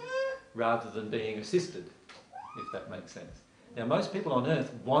will rather than being assisted, if that makes sense. Now, most people on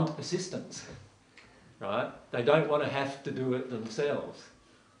earth want assistance, right? They don't want to have to do it themselves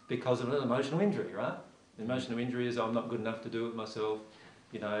because of an emotional injury, right? The emotional injury is I'm not good enough to do it myself.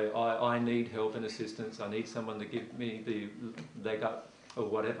 You know, I need help and assistance. I need someone to give me the leg up or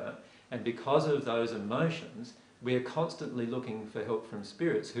whatever. And because of those emotions, we are constantly looking for help from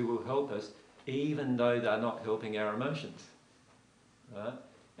spirits who will help us even though they're not helping our emotions, right?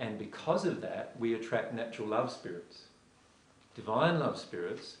 And because of that, we attract natural love spirits. Divine love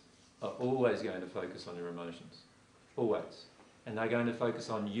spirits are always going to focus on your emotions, always. And they're going to focus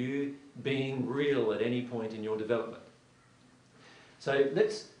on you being real at any point in your development. So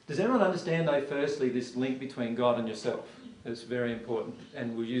does everyone understand, though, firstly, this link between God and yourself? It's very important,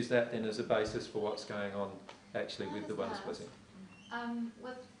 and we'll use that then as a basis for what's going on actually with the Oneness Blessing.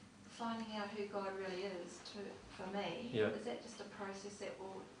 With finding out who God really is for me, is that just a process that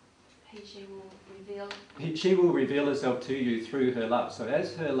she will reveal? She will reveal herself to you through her love. So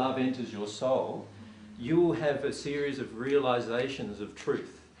as her love enters your soul, you will have a series of realizations of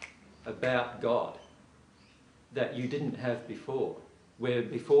truth about God that you didn't have before. Where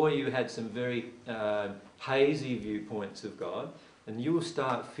before you had some very hazy viewpoints of God, and you will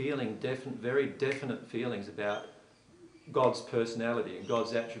start feeling very definite feelings about God's personality and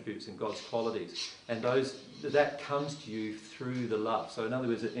God's attributes and God's qualities. And that comes to you through the love. So in other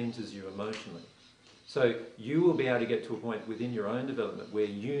words, it enters you emotionally. So you will be able to get to a point within your own development where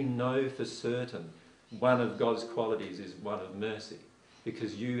you know for certain one of God's qualities is one of mercy,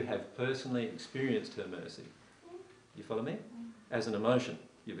 because you have personally experienced her mercy. You follow me? As an emotion.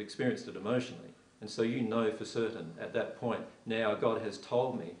 You've experienced it emotionally. And so you know for certain at that point, now God has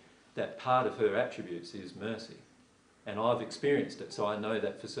told me that part of her attributes is mercy. And I've experienced it, so I know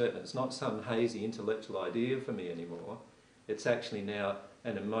that for certain. It's not some hazy intellectual idea for me anymore. It's actually now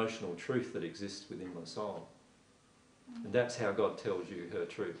an emotional truth that exists within my soul. And that's how God tells you her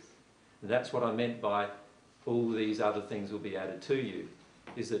truth. And that's what I meant by all these other things will be added to you,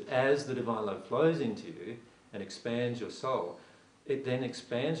 is that as the divine love flows into you and expands your soul, it then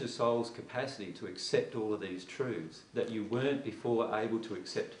expands your soul's capacity to accept all of these truths that you weren't before able to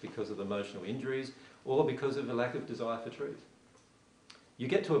accept because of emotional injuries or because of a lack of desire for truth. You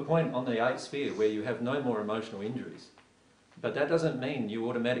get to a point on the 8th sphere where you have no more emotional injuries, but that doesn't mean you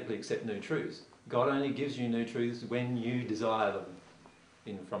automatically accept new truths. God only gives you new truths when you desire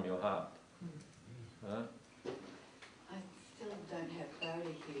them from your heart. Right? I still don't have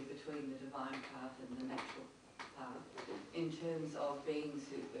clarity here between the divine path and the natural path in terms of being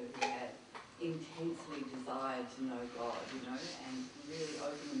super who had intensely desired to know God, and really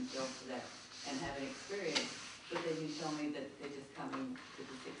open themselves to that and have an experience, but then you tell me that they're just coming to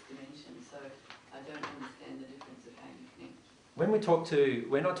the 6th dimension, so I don't understand the difference of how you connect.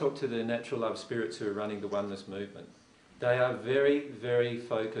 When I talk to the natural love spirits who are running the oneness movement, they are very, very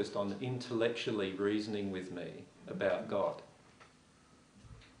focused on intellectually reasoning with me about God.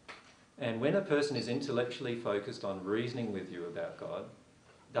 And when a person is intellectually focused on reasoning with you about God,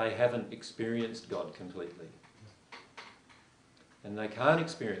 they haven't experienced God completely. And they can't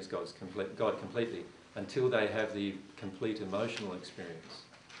experience God completely until they have the complete emotional experience.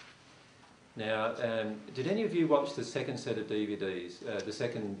 Now, did any of you watch the second set of DVDs, the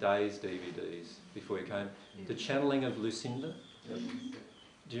second day's DVDs before you came? The channeling of Lucinda? Yep.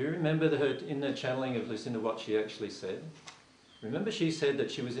 Do you remember in the channeling of Lucinda what she actually said? Remember, she said that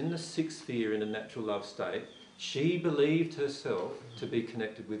she was in the 6th sphere in a natural love state. She believed herself to be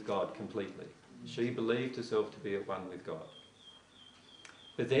connected with God completely. She believed herself to be at one with God.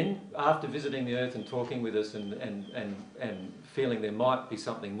 But then, after visiting the earth and talking with us and feeling there might be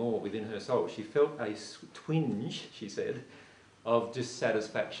something more within her soul, she felt a twinge, she said, of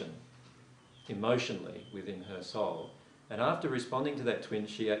dissatisfaction emotionally within her soul. And after responding to that twinge,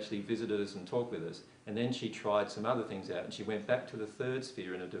 she actually visited us and talked with us. And then she tried some other things out, and she went back to the 3rd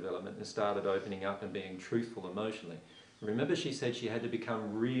sphere in her development and started opening up and being truthful emotionally. Remember, she said she had to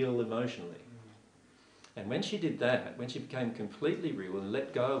become real emotionally. And when she did that, when she became completely real and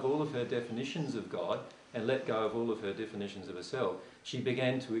let go of all of her definitions of God and let go of all of her definitions of herself, she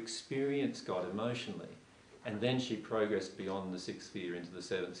began to experience God emotionally. And then she progressed beyond the 6th sphere into the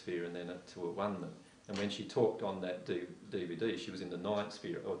 7th sphere and then to a one-man. And when she talked on that DVD, she was in the 9th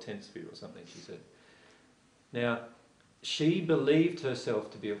sphere or 10th sphere or something, she said. Now, she believed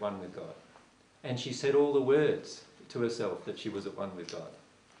herself to be at one with God. And she said all the words to herself that she was at one with God.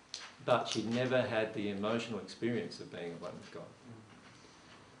 But she never had the emotional experience of being at one with God.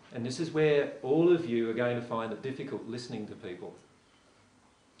 And this is where all of you are going to find it difficult listening to people.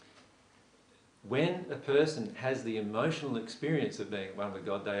 When a person has the emotional experience of being at one with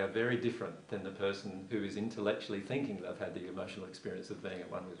God, they are very different than the person who is intellectually thinking they've had the emotional experience of being at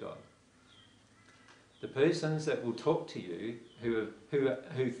one with God. The persons that will talk to you,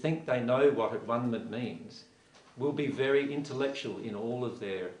 who think they know what at one-ment means, will be very intellectual in all of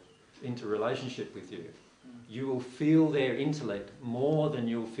their interrelationship with you. You will feel their intellect more than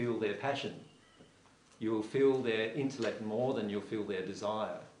you'll feel their passion. You will feel their intellect more than you'll feel their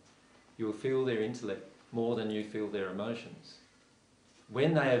desire. You will feel their intellect more than you feel their emotions.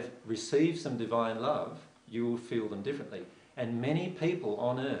 When they have received some divine love, you will feel them differently. And many people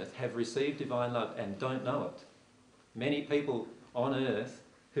on earth have received divine love and don't know it. Many people on earth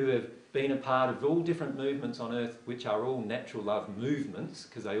who have been a part of all different movements on earth, which are all natural love movements,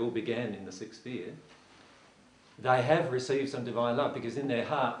 because they all began in the sixth sphere, they have received some divine love because in their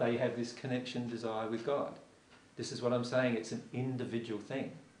heart they have this connection, desire with God. This is what I'm saying, it's an individual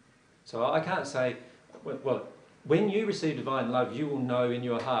thing. So I can't say, well, when you receive divine love, you will know in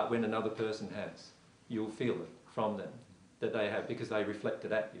your heart when another person has. You'll feel it from them, that they have, because they reflect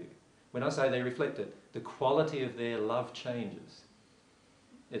it at you. When I say they reflect it, the quality of their love changes.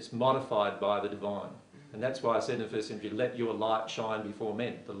 It's modified by the divine. And that's why I said in the first century, let your light shine before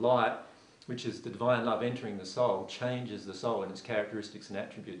men. The light, which is the divine love entering the soul, changes the soul and its characteristics and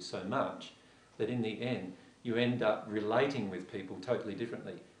attributes so much that in the end, you end up relating with people totally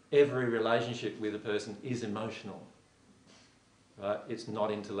differently. Every relationship with a person is emotional, right? It's not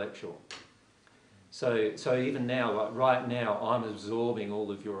intellectual. So even now, right now, I'm absorbing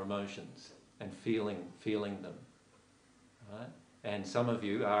all of your emotions and feeling them, right? And some of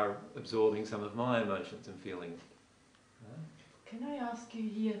you are absorbing some of my emotions and feeling them. Right? Can I ask you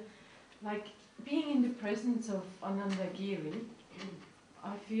here, like being in the presence of Anandagiri,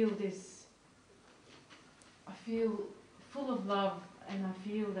 I feel full of love, and I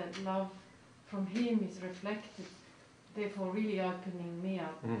feel that love from him is reflected, therefore really opening me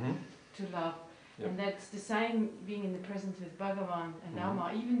up to love. Yep. And that's the same being in the presence with Bhagavan and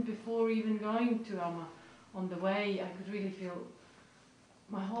Amma. Even before even going to Amma, on the way I could really feel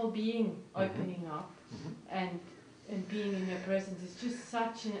my whole being opening up and being in your presence. It's just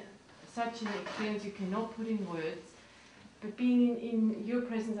such an experience you cannot put in words. But being in your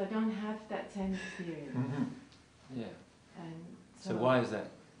presence, I don't have that same experience. Yeah. And so why is that?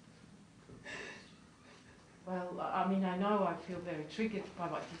 Well, I mean, I know I feel very triggered by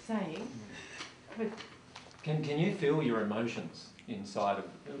what you're saying, but... Can you feel your emotions inside of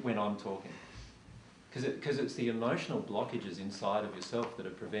when I'm talking? Because it's the emotional blockages inside of yourself that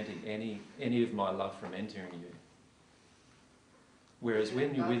are preventing any of my love from entering you. Whereas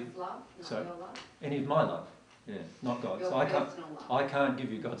when you're with... love? So, your love? any of my love. Yeah, not God's. Your personal love. I can't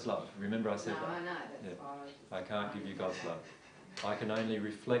give you God's love. Remember I said that? I know, that's why I can't give you God's love. I can only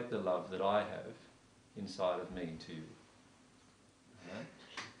reflect the love that I have inside of me to you. Right?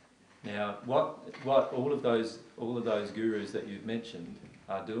 Now, what all of those gurus that you've mentioned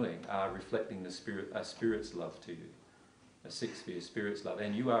are doing are reflecting a spirit's love to you, a sixth sphere spirit's love,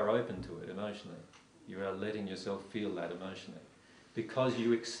 and you are open to it emotionally. You are letting yourself feel that emotionally because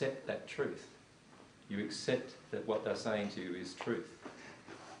you accept that truth. You accept that what they're saying to you is truth.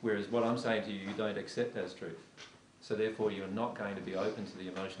 Whereas what I'm saying to you, you don't accept as truth. So therefore you're not going to be open to the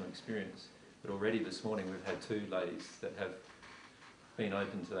emotional experience. But already this morning we've had 2 ladies that have been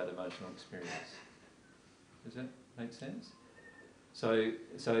open to that emotional experience. Does that make sense? So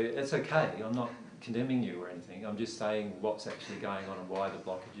it's okay. I'm not condemning you or anything. I'm just saying what's actually going on and why the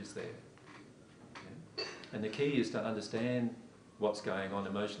blockage is there. Yeah? And the key is to understand what's going on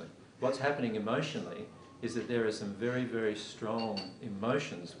emotionally. What's happening emotionally is that there are some very, very strong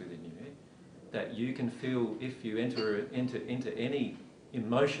emotions within you that you can feel if you enter into any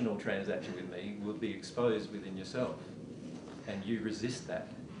emotional transaction with me will be exposed within yourself. And you resist that.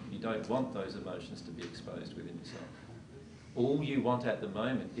 You don't want those emotions to be exposed within yourself. All you want at the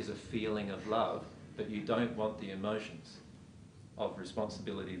moment is a feeling of love, but you don't want the emotions of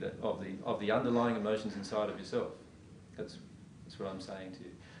responsibility, of the underlying emotions inside of yourself. That's what I'm saying to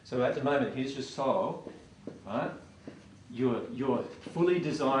you. So at the moment, here's your soul, right? You're fully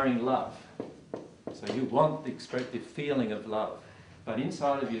desiring love. So you want the expressive feeling of love. But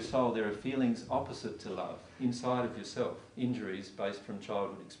inside of your soul, there are feelings opposite to love. Inside of yourself, injuries based from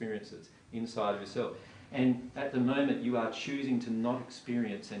childhood experiences, inside of yourself. And at the moment, you are choosing to not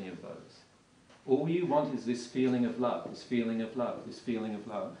experience any of those. All you want is this feeling of love, this feeling of love, this feeling of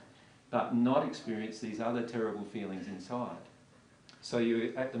love. but not experience these other terrible feelings inside. So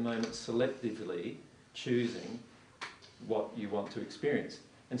you're at the moment selectively choosing what you want to experience.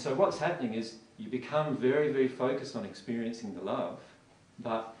 And so what's happening is you become very, very focused on experiencing the love,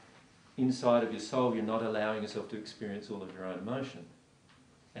 but inside of your soul you're not allowing yourself to experience all of your own emotion.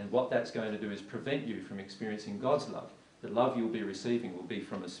 And what that's going to do is prevent you from experiencing God's love. The love you'll be receiving will be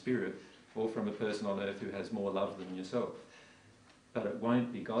from a spirit or from a person on earth who has more love than yourself. But it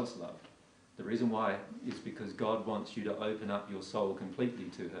won't be God's love. The reason why is because God wants you to open up your soul completely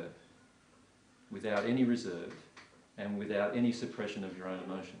to her, without any reserve and without any suppression of your own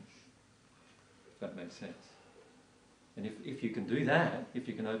emotion. If that makes sense. And if you can do that, if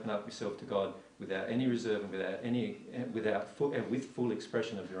you can open up yourself to God without any reserve and with full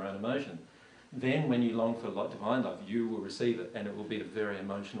expression of your own emotion, then when you long for divine love, you will receive it, and it will be a very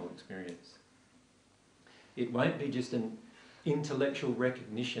emotional experience. It won't be just an intellectual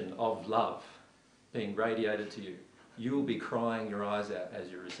recognition of love being radiated to you. You will be crying your eyes out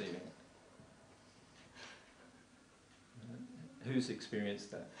as you're receiving it. Who's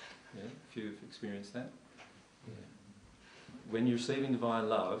experienced that? Yeah, a few have experienced that. Yeah. When you're receiving divine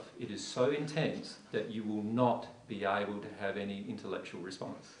love, it is so intense that you will not be able to have any intellectual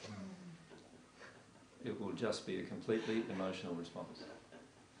response. It will just be a completely emotional response.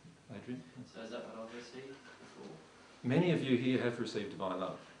 Adrian? So is that what I've received before? Many of you here have received divine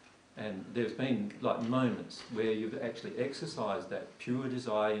love. And there's been like moments where you've actually exercised that pure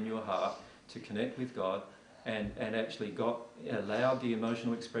desire in your heart to connect with God, and actually allowed the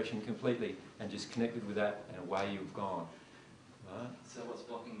emotional expression completely and just connected with that, and away you've gone. Right? So what's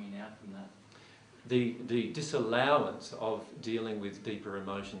blocking me now from that? The disallowance of dealing with deeper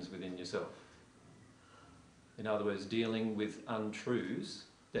emotions within yourself. In other words, dealing with untruths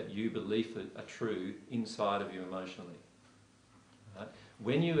that you believe are true inside of you emotionally. Right?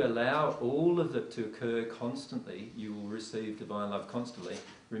 When you allow all of it to occur constantly, you will receive divine love constantly.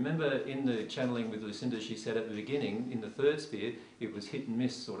 Remember in the channeling with Lucinda, she said at the beginning, in the third sphere, it was hit and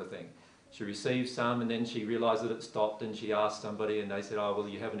miss sort of thing. She received some and then she realised that it stopped, and she asked somebody and they said, oh, well,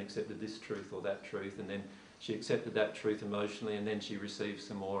 you haven't accepted this truth or that truth, and then she accepted that truth emotionally, and then she received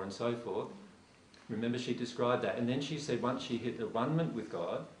some more and so forth. Remember, she described that. And then she said once she hit one-ment with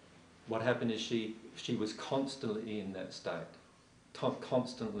God, what happened is she was constantly in that state.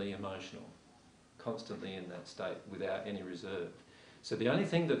 Constantly emotional, constantly in that state without any reserve. So the only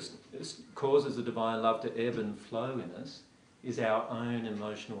thing that causes the divine love to ebb and flow in us is our own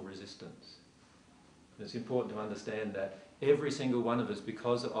emotional resistance. It's important to understand that every single one of us,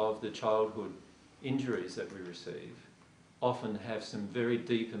 because of the childhood injuries that we receive, often have some very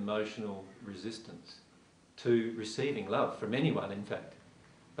deep emotional resistance to receiving love from anyone, in fact,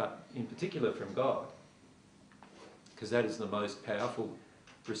 but in particular from God. Because that is the most powerful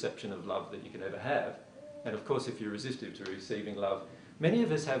reception of love that you can ever have. And of course, if you're resistive to receiving love, many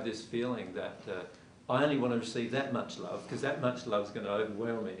of us have this feeling that I only want to receive that much love because that much love is going to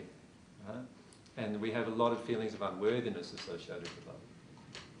overwhelm me. Right? And we have a lot of feelings of unworthiness associated with love.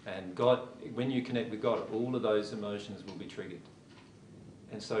 And God, when you connect with God, all of those emotions will be triggered.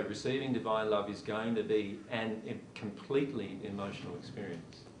 And so receiving divine love is going to be a completely emotional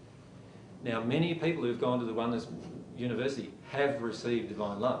experience. Now, many people who've gone to the Oneness University have received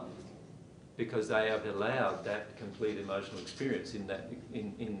divine love because they have allowed that complete emotional experience in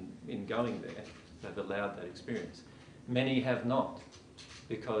going there. They've allowed that experience. Many have not,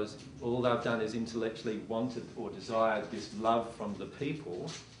 because all they've done is intellectually wanted or desired this love from the people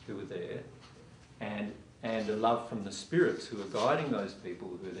who are there, and a love from the spirits who are guiding those people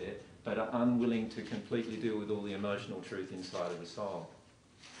who are there, but are unwilling to completely deal with all the emotional truth inside of the soul.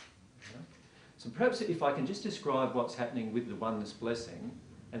 So perhaps if I can just describe what's happening with the Oneness Blessing,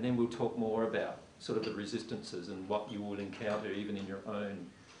 and then we'll talk more about sort of the resistances and what you will encounter even in your own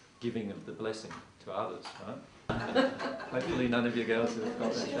giving of the blessing to others, right? Hopefully none of you girls have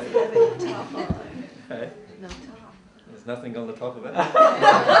got that shape. Okay. No top. There's nothing on the top of it.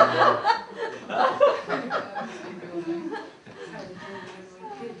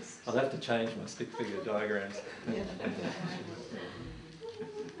 I'll have to change my stick figure diagrams.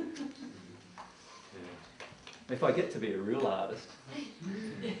 If I get to be a real artist,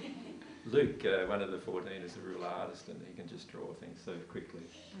 Luke, one of the 14, is a real artist, and he can just draw things so quickly.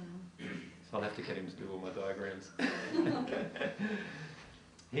 So I'll have to get him to do all my diagrams.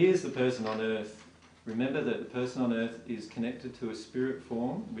 Here's the person on earth. Remember that the person on earth is connected to a spirit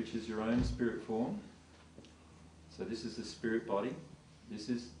form, which is your own spirit form. So this is the spirit body. This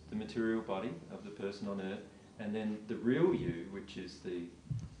is the material body of the person on earth. And then the real you, which is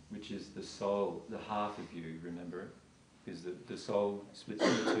the soul, the half of you, remember it, because the soul splits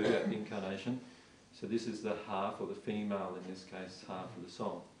into two at the incarnation. So this is the half, or the female in this case, half of the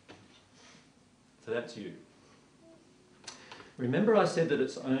soul. So that's you. Remember I said that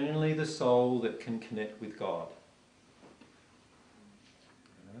it's only the soul that can connect with God.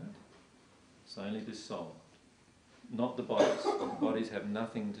 Right? It's only this soul, not the bodies. The bodies have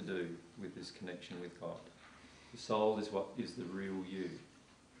nothing to do with this connection with God. The soul is what is the real you.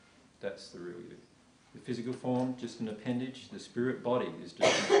 That's the real you. The physical form, just an appendage. The spirit body is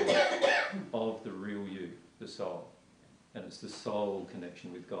just an appendage of the real you, the soul. And it's the soul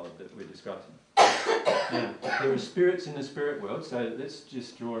connection with God that we're discussing. Now, there are spirits in the spirit world, so let's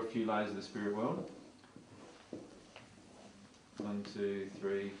just draw a few layers of the spirit world. 1, 2,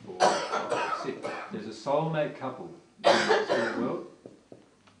 3, 4, 5, 6. There's a soulmate couple in the spirit world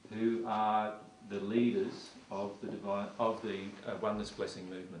who are the leaders of the Oneness Blessing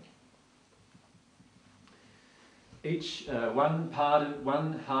movement. Each one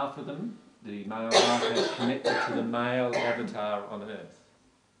half of them, the male half, has connected to the male avatar on earth.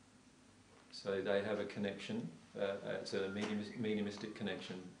 So they have a connection. It's a mediumistic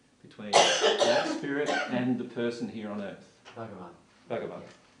connection between that spirit and the person here on earth. Bhagavan.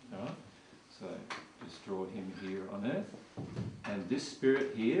 Yeah. All right. So just draw him here on earth, and this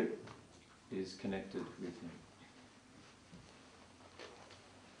spirit here is connected with him.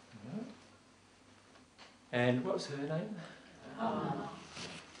 All right. And what was her name? And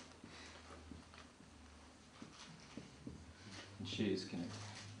she is connected.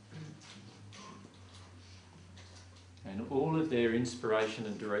 And all of their inspiration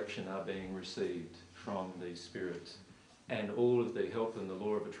and direction are being received from these spirits. And all of the help and the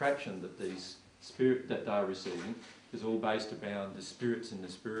law of attraction that that they're receiving is all based around the spirits in the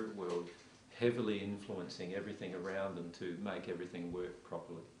spirit world heavily influencing everything around them to make everything work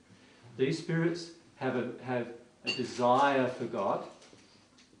properly. These spirits have a desire for God,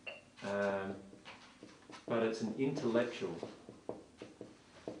 but it's an intellectual.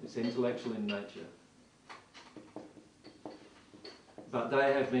 It's intellectual in nature. But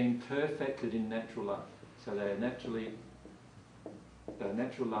they have been perfected in natural love. So they're natural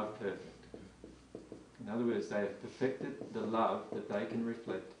love perfect. In other words, they have perfected the love that they can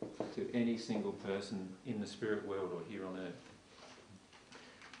reflect to any single person in the spirit world or here on earth.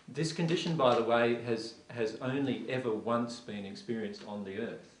 This condition, by the way, has only ever once been experienced on the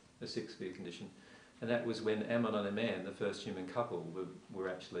earth, the six-sphere condition, and that was when Ammon and Aman, the first human couple, were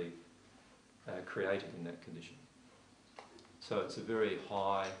actually created in that condition. So it's a very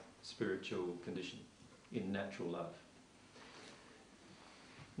high spiritual condition in natural love.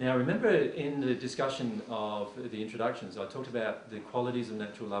 Now remember in the discussion of the introductions, I talked about the qualities of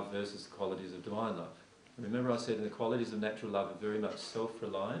natural love versus the qualities of divine love. Remember I said the qualities of natural love are very much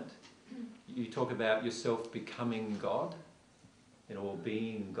self-reliant. You talk about yourself becoming God, or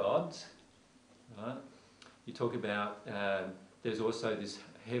being gods. Right? You talk about, there's also this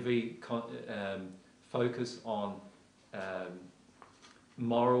heavy focus on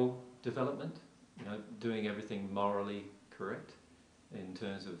moral development, doing everything morally correct in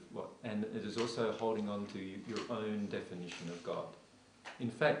terms of what, and it is also holding on to your own definition of God. In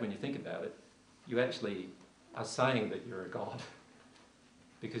fact, when you think about it, you actually are saying that you're a God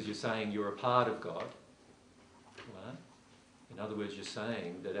because you're saying you're a part of God. Right? In other words, you're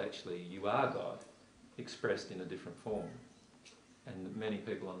saying that actually you are God expressed in a different form. And many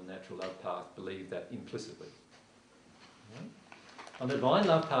people on the natural love path believe that implicitly. Right? On the divine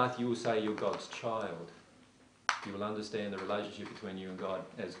love path, you will say you're God's child. You will understand the relationship between you and God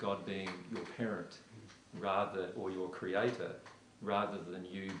as God being your parent, or your creator, rather than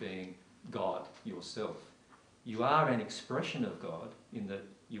you being God yourself. You are an expression of God in that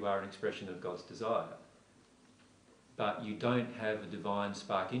you are an expression of God's desire, but you don't have a divine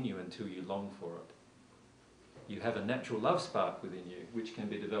spark in you until you long for it. You have a natural love spark within you, which can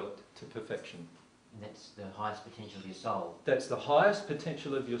be developed to perfection. And that's the highest potential of your soul. That's the highest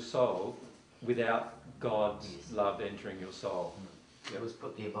potential of your soul without God's love entering your soul. It was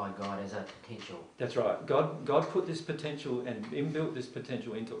put there by God as a potential. That's right. God put this potential and inbuilt this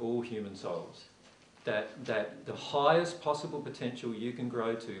potential into all human souls. That the highest possible potential you can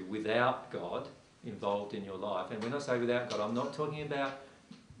grow to without God involved in your life. And when I say without God, I'm not talking about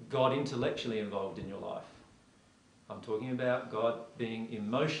God intellectually involved in your life. I'm talking about God being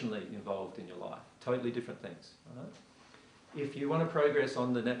emotionally involved in your life. Totally different things. Right? If you want to progress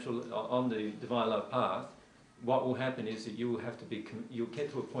on the divine love path, what will happen is that you'll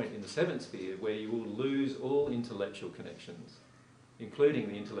get to a point in the seventh sphere where you will lose all intellectual connections, including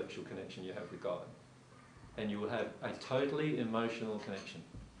the intellectual connection you have with God. And you will have a totally emotional connection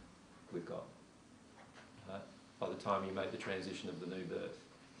with God. Right? by the time you make the transition of the new birth.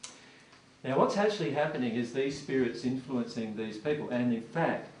 Now what's actually happening is these spirits influencing these people, and in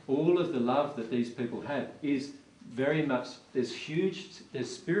fact all of the love that these people have is very much, there's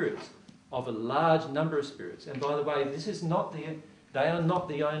spirits of a large number of spirits, and by the way, they are not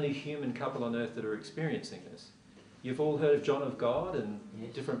the only human couple on earth that are experiencing this. You've all heard of John of God and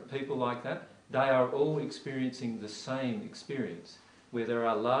different people like that. They are all experiencing the same experience, where there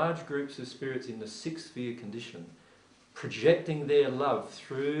are large groups of spirits in the sixth sphere condition projecting their love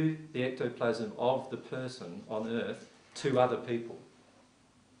through the ectoplasm of the person on earth to other people.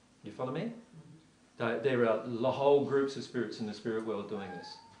 You follow me? There are whole groups of spirits in the spirit world doing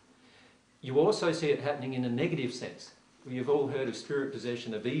this. You also see it happening in a negative sense. You've all heard of spirit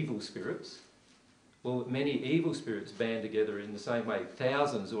possession of evil spirits. Well, many evil spirits band together in the same way,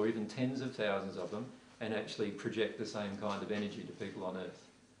 thousands or even tens of thousands of them, and actually project the same kind of energy to people on earth.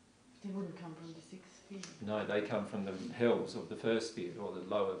 They wouldn't come from the sixth sphere. No, they come from the hells of the first sphere, or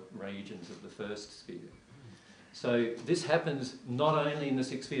the lower regions of the first sphere. So this happens not only in the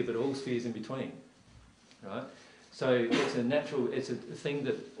sixth sphere, but all spheres in between, right? So it's a thing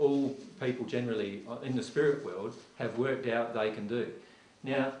that all people generally in the spirit world have worked out they can do.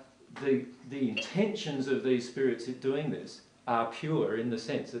 Now, the intentions of these spirits doing this are pure in the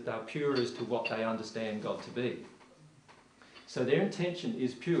sense that they're pure as to what they understand God to be. So their intention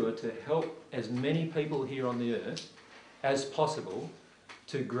is pure to help as many people here on the earth as possible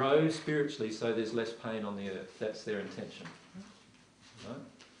to grow spiritually so there's less pain on the earth. That's their intention. Right?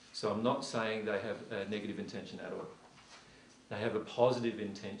 So I'm not saying they have a negative intention at all. They have a positive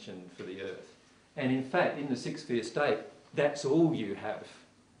intention for the earth. And in fact, in the sixth sphere state, that's all you have.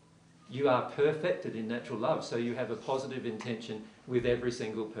 You are perfected in natural love, so you have a positive intention with every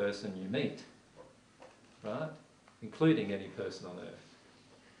single person you meet, right? Including any person on earth.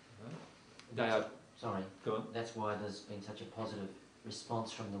 Right? They are... Sorry. Go on. That's why there's been such a positive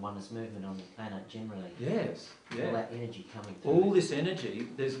response from the oneness movement on the planet generally. Yes, yeah. All that energy coming through. All this energy,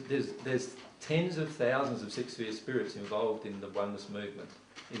 there's tens of thousands of sixth sphere spirits involved in the oneness movement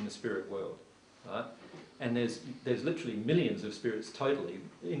in the spirit world, right? And there's literally millions of spirits totally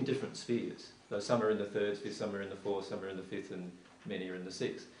in different spheres. So some are in the third sphere, some are in the fourth, some are in the fifth, and many are in the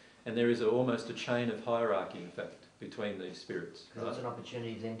sixth. And there is almost a chain of hierarchy, in fact, between these spirits. Right? There's an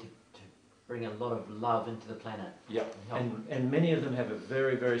opportunity then to bring a lot of love into the planet. Yeah, and many of them have a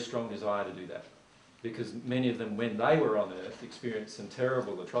very, very strong desire to do that. Because many of them, when they were on Earth, experienced some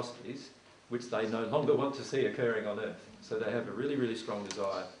terrible atrocities, which they no longer want to see occurring on Earth. So they have a really, really strong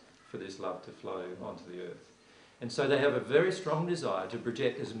desire for this love to flow onto the Earth. And so they have a very strong desire to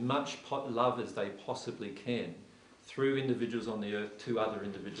project as much love as they possibly can through individuals on the Earth to other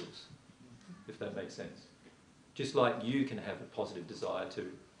individuals, if that makes sense. Just like you can have a positive desire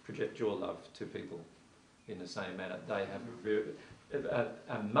to project your love to people in the same manner, they have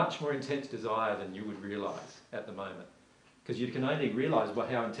a much more intense desire than you would realise at the moment. Because you can only realise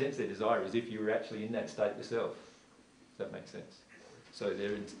how intense their desire is if you were actually in that state yourself. Does that make sense? So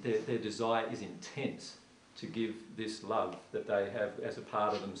their desire is intense to give this love that they have as a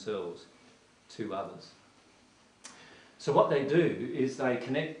part of themselves to others. So what they do is they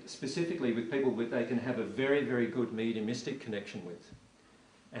connect specifically with people that they can have a very, very good mediumistic connection with.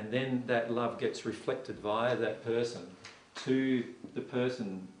 And then that love gets reflected via that person to the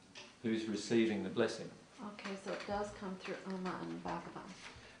person who's receiving the blessing. Okay, so it does come through Uma and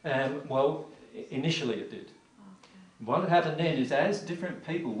Bhagavan. Well, initially it did. Okay. What happened then is as different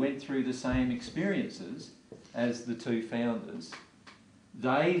people went through the same experiences as the two founders,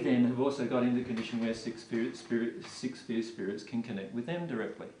 they then have also got into the condition where six sphere spirits can connect with them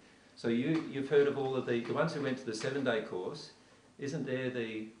directly. So you've heard of all of the ones who went to the 7-day course. Isn't there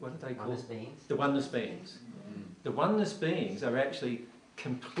what are they called? Oneness beings. The oneness beings. The oneness beings are actually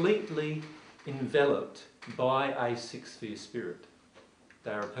completely enveloped by a sixth sphere spirit.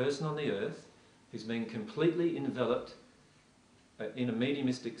 They are a person on the earth who's been completely enveloped in a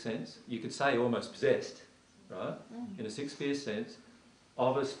mediumistic sense. You could say almost possessed, right? In a sixth sphere sense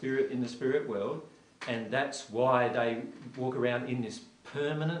of a spirit in the spirit world, and that's why they walk around in this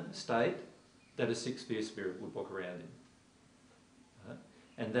permanent state that a sixth sphere spirit would walk around in.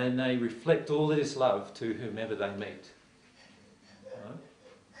 And then they reflect all of this love to whomever they meet. Right?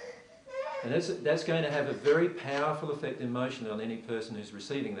 And that's going to have a very powerful effect emotionally on any person who's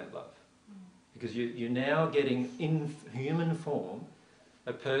receiving that love. Because you're now getting in human form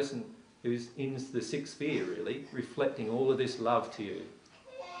a person who's in the sixth sphere, really, reflecting all of this love to you.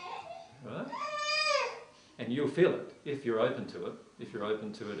 Right? And you'll feel it if you're open to it. If you're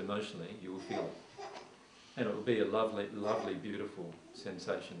open to it emotionally, you will feel it. And it will be a lovely, lovely, beautiful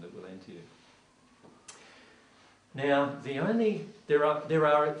sensation that will enter you. Now, there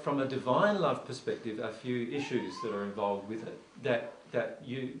are, from a divine love perspective, a few issues that are involved with it that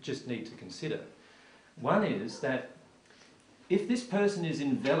you just need to consider. One is that if this person is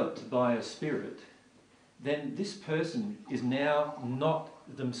enveloped by a spirit, then this person is now not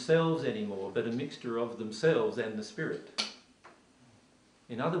themselves anymore, but a mixture of themselves and the spirit.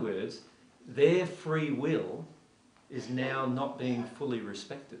 In other words, their free will is now not being fully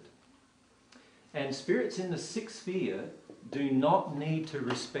respected. And spirits in the sixth sphere do not need to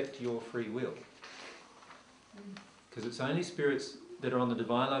respect your free will. Because it's only spirits that are on the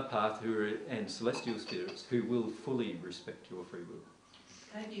divine love path and celestial spirits who will fully respect your free will.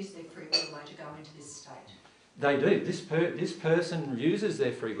 They don't use their free will to go into this state. They do. This person uses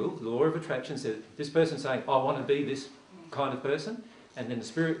their free will. The law of attraction says, this person's saying, I want to be this kind of person, and then the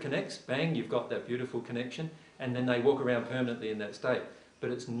spirit connects, bang, you've got that beautiful connection, and then they walk around permanently in that state. But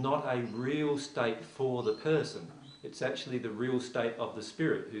it's not a real state for the person. It's actually the real state of the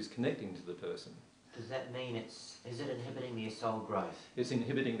spirit who's connecting to the person. Does that mean is it inhibiting their soul growth? It's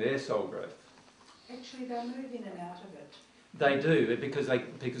inhibiting their soul growth. Actually, they move in and out of it. They do,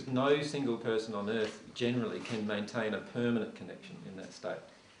 because no single person on earth generally can maintain a permanent connection in that state.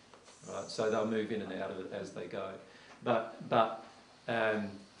 Right? So they'll move in and out of it as they go.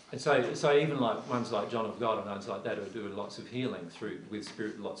 And so even like ones like John of God and ones like that who are doing lots of healing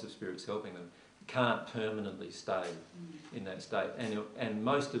with lots of spirits helping them, can't permanently stay in that state. And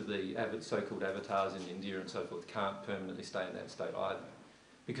most of the so-called avatars in India and so forth can't permanently stay in that state either.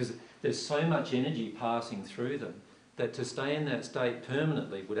 Because there's so much energy passing through them that to stay in that state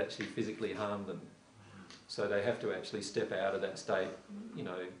permanently would actually physically harm them. So they have to actually step out of that state,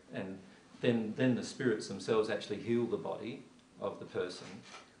 and then the spirits themselves actually heal the body of the person,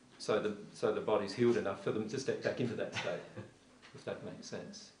 so the body's healed enough for them to step back into that state, if that makes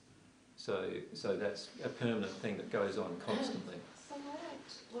sense. So that's a permanent thing that goes on constantly. So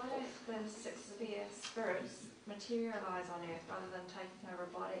why don't the sixth sphere spirits materialise on Earth rather than taking over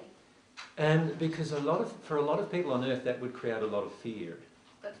a body? And because for a lot of people on Earth, that would create a lot of fear.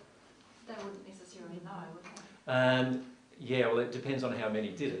 But they wouldn't necessarily know, would they? Yeah, well, it depends on how many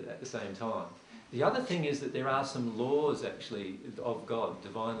did it at the same time. The other thing is that there are some laws actually of God,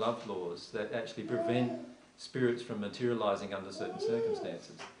 divine love laws, that actually prevent spirits from materialising under certain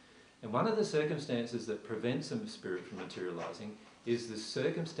circumstances. And one of the circumstances that prevents a spirit from materialising is the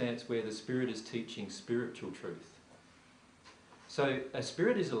circumstance where the spirit is teaching spiritual truth. So a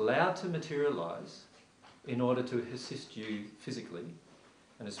spirit is allowed to materialise in order to assist you physically,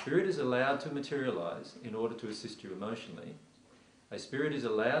 and a spirit is allowed to materialise in order to assist you emotionally. A spirit is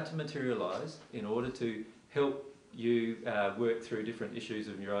allowed to materialise in order to help you work through different issues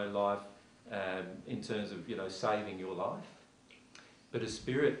of your own life in terms of saving your life. But a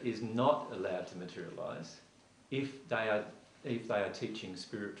spirit is not allowed to materialise if they are teaching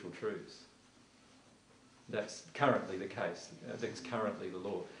spiritual truths. That's currently the case. That's currently the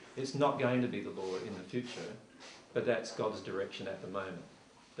law. It's not going to be the law in the future, but that's God's direction at the moment.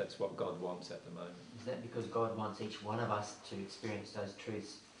 That's what God wants at the moment. Is that because God wants each one of us to experience those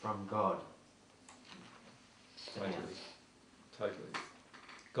truths from God? Totally.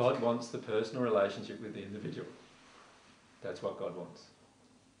 God wants the personal relationship with the individual. That's what God wants.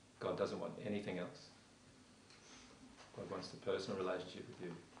 God doesn't want anything else. God wants the personal relationship with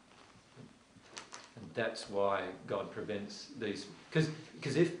you. And that's why God prevents these...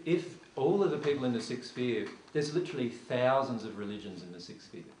 Because if all of the people in the sixth sphere... There's literally thousands of religions in the sixth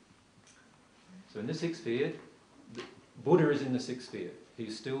sphere. So in the sixth sphere, Buddha is in the sixth sphere.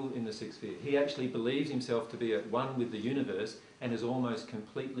 He's still in the sixth sphere. He actually believes himself to be at one with the universe and has almost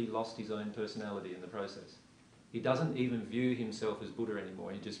completely lost his own personality in the process. He doesn't even view himself as Buddha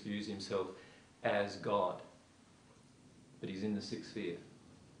anymore. He just views himself as God. But he's in the sixth sphere.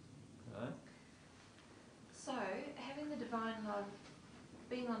 Right? So, having the divine love,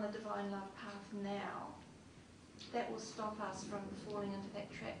 being on the divine love path now, that will stop us from falling into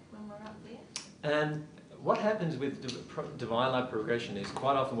that trap when we're up there? And what happens with divine love progression is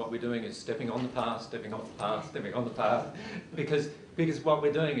quite often what we're doing is stepping on the path, stepping off the path, stepping on the path, because what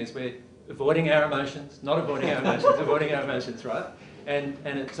we're doing is we're avoiding our emotions, not avoiding our emotions, avoiding our emotions, right? And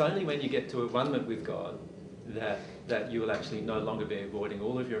it's only when you get to a one-ment with God that you will actually no longer be avoiding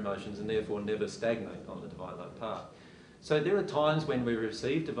all of your emotions and therefore never stagnate on the divine love path. So there are times when we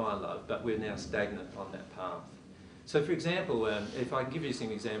receive divine love, but we're now stagnant on that path. So for example, if I can give you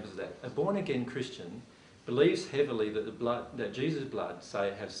some examples of that, a born-again Christian believes heavily that Jesus' blood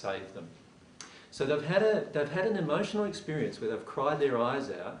has saved them. So they've had an emotional experience where they've cried their eyes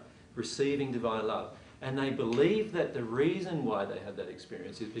out, receiving divine love, and they believe that the reason why they had that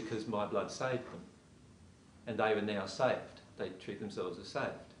experience is because my blood saved them. and they were now saved. They treat themselves as saved.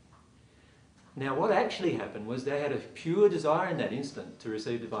 Now what actually happened was they had a pure desire in that instant to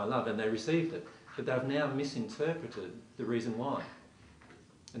receive divine love, and they received it, but they've now misinterpreted the reason why.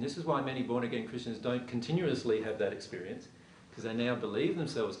 And this is why many born-again Christians don't continuously have that experience, because they now believe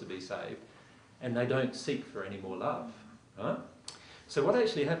themselves to be saved, and they don't seek for any more love. Right? So what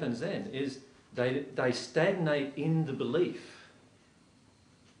actually happens then is they stagnate in the belief.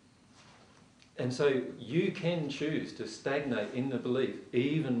 And so you can choose to stagnate in the belief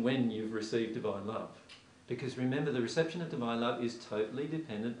even when you've received divine love. Because remember, the reception of divine love is totally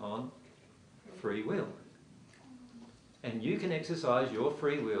dependent on free will. And you can exercise your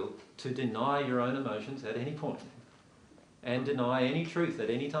free will to deny your own emotions at any point and deny any truth at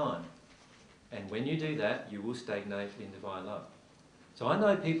any time. And when you do that, you will stagnate in divine love. So I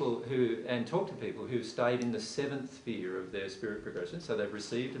know people who, and talk to people who've stayed in the 7th sphere of their spirit progression, so they've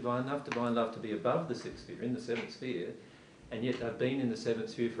received divine love to be above the 6th sphere, in the 7th sphere, and yet they've been in the 7th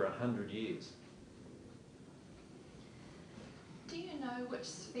sphere for 100 years. Do you know which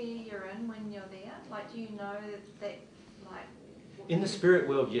sphere you're in when you're there? Like, do you know that, like... In the spirit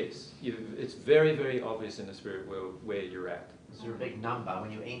world, yes. It's very, very obvious in the spirit world where you're at. Is there a big number when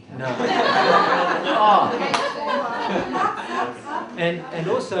you enter? No. Oh. And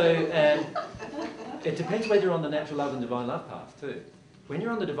also, it depends whether you're on the natural love and divine love path too. When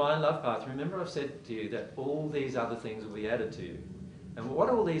you're on the divine love path, remember I've said to you that all these other things will be added to you. And what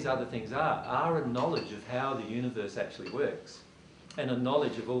all these other things are a knowledge of how the universe actually works, and a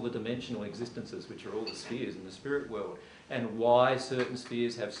knowledge of all the dimensional existences, which are all the spheres in the spirit world, and why certain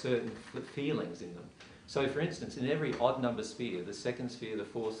spheres have certain feelings in them. So for instance, in every odd number sphere, the 2nd sphere, the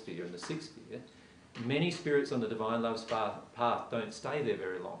 4th sphere and the 6th sphere, many spirits on the divine love's path don't stay there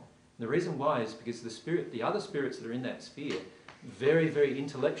very long. And the reason why is because the other spirits that are in that sphere, very, very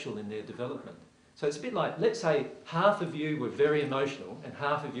intellectual in their development. So it's a bit like, let's say half of you were very emotional and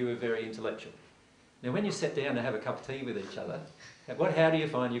half of you were very intellectual. Now when you sit down to have a cup of tea with each other, how do you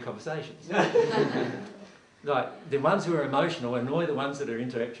find your conversations? Like, the ones who are emotional annoy the ones that are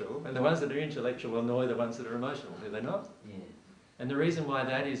intellectual, and the ones that are intellectual annoy the ones that are emotional, do they not? Yeah. And the reason why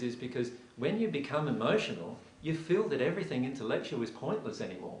that is because when you become emotional, you feel that everything intellectual is pointless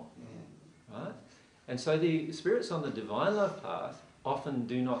anymore. Yeah. Right? And so the spirits on the divine love path often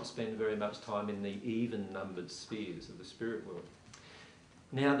do not spend very much time in the even-numbered spheres of the spirit world.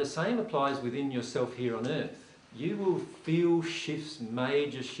 Now, the same applies within yourself here on earth. You will feel shifts,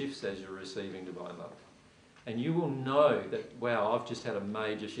 major shifts, as you're receiving divine love. And you will know that, wow, I've just had a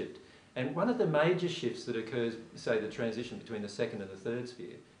major shift. And one of the major shifts that occurs, say the transition between the 2nd and the 3rd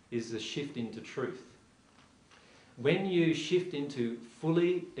sphere, is the shift into truth. When you shift into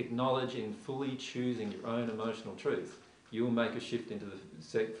fully acknowledging, fully choosing your own emotional truth, you will make a shift into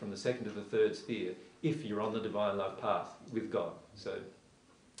from the 2nd to the 3rd sphere if you're on the divine love path with God. So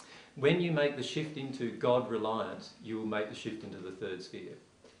when you make the shift into God reliance, you will make the shift into the 3rd sphere.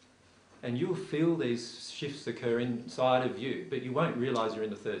 And you'll feel these shifts occur inside of you, but you won't realise you're in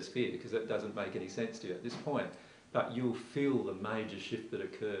the 3rd sphere because that doesn't make any sense to you at this point. But you'll feel the major shift that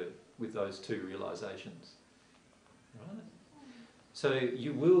occurred with those two realisations. Right? So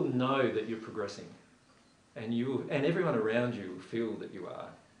you will know that you're progressing, and everyone around you will feel that you are.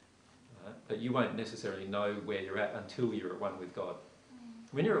 Right? But you won't necessarily know where you're at until you're at one with God.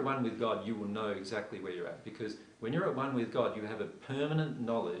 When you're at one with God, you will know exactly where you're at, because when you're at one with God, you have a permanent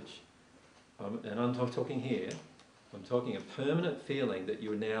knowledge. And I'm talking here, I'm talking a permanent feeling that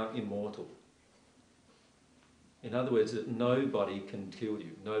you're now immortal. In other words, that nobody can kill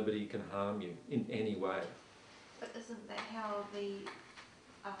you, nobody can harm you in any way. But isn't that how the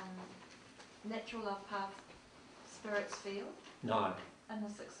natural love path spirits feel? No. In the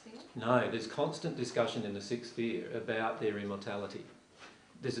 6th sphere? No, there's constant discussion in the 6th sphere about their immortality.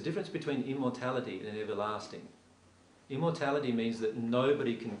 There's a difference between immortality and everlasting. Immortality means that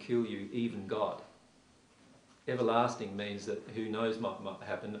nobody can kill you, even God. Everlasting means that who knows what might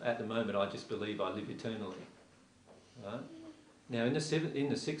happen. At the moment, I just believe I live eternally. Right? Now, in the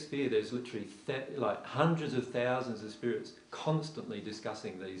 6th sphere, there's literally like hundreds of thousands of spirits constantly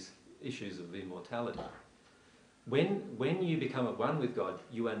discussing these issues of immortality. When you become at one with God,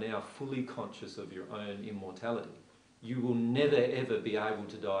 you are now fully conscious of your own immortality. You will never, ever be able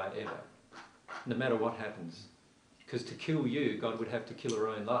to die, ever, no matter what happens. Because to kill you, God would have to kill her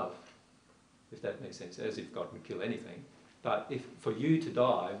own love, if that makes sense, as if God would kill anything. But for you to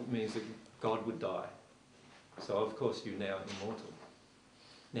die, it means that God would die. So of course you're now immortal.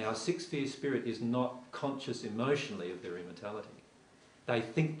 Now a 6th sphere spirit is not conscious emotionally of their immortality. They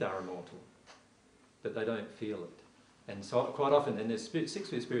think they're immortal, but they don't feel it. And so quite often, and there's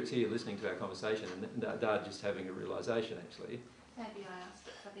six-sphere spirits here listening to our conversation, and they're just having a realisation actually. Maybe I asked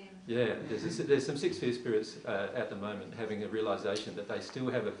it for them. Yeah, there's some six-sphere spirits at the moment having a realisation that they still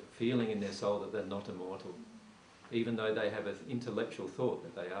have a feeling in their soul that they're not immortal, even though they have an intellectual thought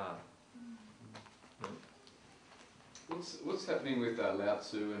that they are. Yeah. What's happening with Lao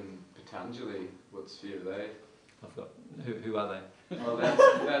Tzu and Patanjali? What sphere are they? I've got, who are they? Oh,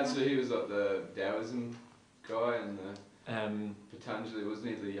 Lao Tzu, he was like the Taoism guy, and the Patanjali, wasn't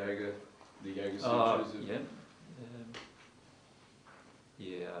he, the yoga sutras?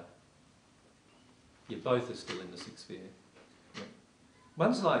 Yeah. Yeah, both are still in the sixth sphere. Yeah.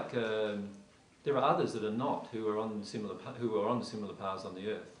 One's like there are others that are not, who are on similar paths on the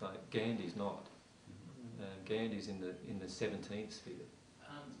earth. Like Gandhi's not. Gandhi's in the 17th sphere.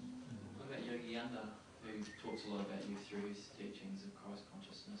 What about Yogananda, who talks a lot about you through his teachings of Christ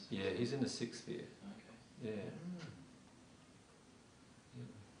consciousness? Yeah, he's in the 6th sphere. Okay. Yeah.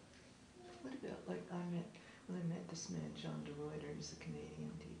 What about, like, when I met this man, John DeRuyter, he's a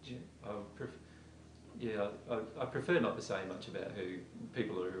Canadian teacher. I prefer not to say much about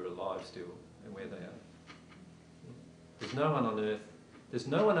people who are alive still and where they are. There's no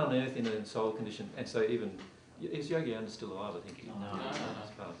one on earth in a soul condition, and so even is Yogananda still alive? I think. No.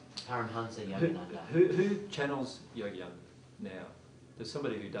 Paramhansa Yogananda. Who channels Yogananda now? There's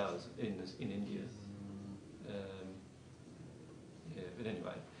somebody who does in India. But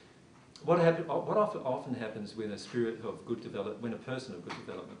anyway, what often happens when a spirit of good development, when a person of good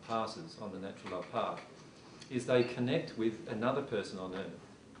development passes on the natural love path, is they connect with another person on earth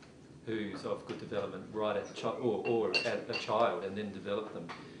who's of good development right at or at a child, and then develop them.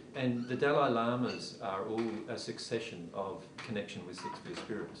 And the Dalai Lamas are all a succession of connection with six-sphere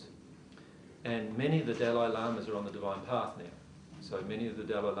spirits. And many of the Dalai Lamas are on the divine path now. So many of the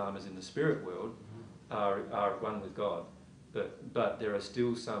Dalai Lamas in the spirit world are one with God. But there are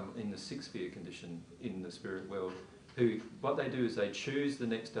still some in the six-sphere condition in the spirit world who, what they do is they choose the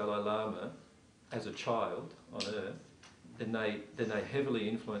next Dalai Lama as a child on earth, then they heavily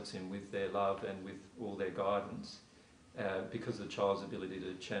influence him with their love and with all their guidance, because of the child's ability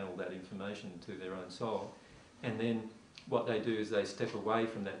to channel that information to their own soul. And then what they do is they step away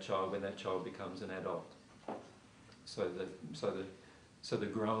from that child when that child becomes an adult. So the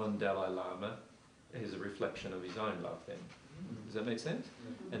grown Dalai Lama is a reflection of his own love then. Does that make sense?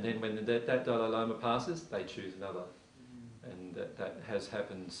 And then when that Dalai Lama passes, they choose another. And that has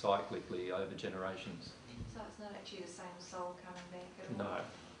happened cyclically over generations. So it's not actually the same soul coming back at No. all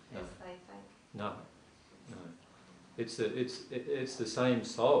No. as they think? No. It's the same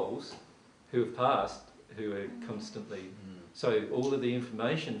souls who have passed who are constantly... So all of the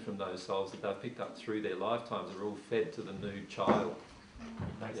information from those souls that they've picked up through their lifetimes are all fed to the new child.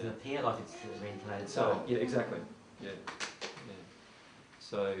 It makes it appear like it's a reincarnated So, soul. yeah, exactly. Yeah.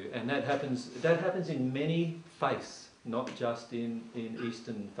 So, and that happens in many faiths, not just in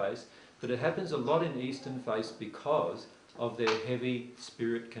Eastern faiths, but it happens a lot in Eastern faiths because of their heavy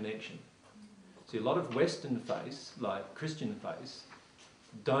spirit connection. See, a lot of Western faiths, like Christian faiths,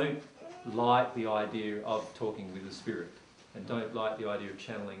 don't like the idea of talking with a spirit, and don't like the idea of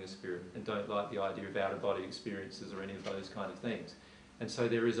channeling a spirit, and don't like the idea of out-of-body experiences or any of those kind of things. And so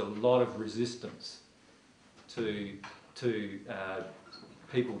there is a lot of resistance to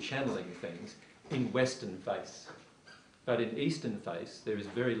people channeling things in Western faiths. But in Eastern faiths, there is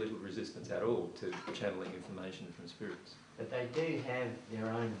very little resistance at all to channeling information from spirits. But they do have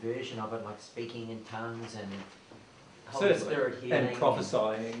their own version of it, like speaking in tongues and Holy Spirit healing. And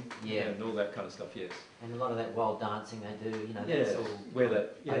prophesying, yeah, and all that kind of stuff, yes. And a lot of that wild dancing they do, you know, yeah, that's all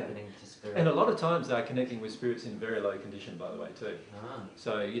opening to spirit. And a lot of times they're connecting with spirits in very low condition, by the way, too. Ah.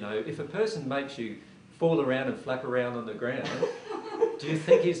 So, you know, if a person makes you fall around and flap around on the ground, do you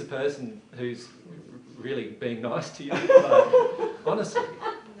think he's a person who's really being nice to you? Like, honestly.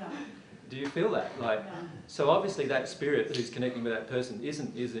 No. Do you feel that? Like, No. so obviously that spirit who's connecting with that person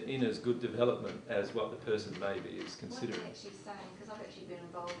isn't in as good development as what the person maybe is considering. What they're actually saying, because I've actually been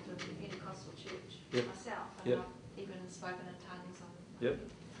involved in the Pentecostal church Yep. myself, and Yep. I've even spoken in tongues. Yep.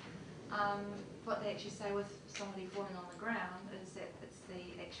 What they actually say with somebody falling on the ground is that it's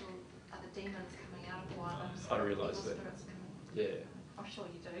the actual other demons coming out of one. I realise that. Yeah. I'm sure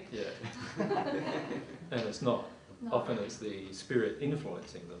you do. Yeah. And it's not. No. Often it's the spirit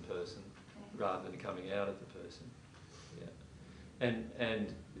influencing the person rather than coming out of the person. Yeah.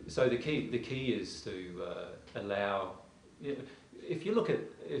 And so the key is to allow. You know, if you look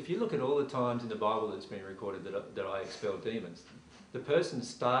at all the times in the Bible that's been recorded that I expelled demons, the person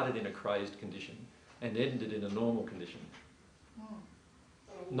started in a crazed condition and ended in a normal condition.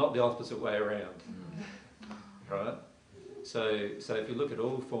 Not the opposite way around. Right? So if you look at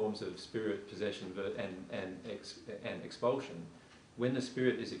all forms of spirit possession and expulsion, when the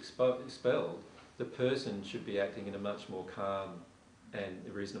spirit is expelled, the person should be acting in a much more calm and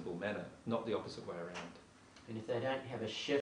reasonable manner, not the opposite way around. And if they don't have a shift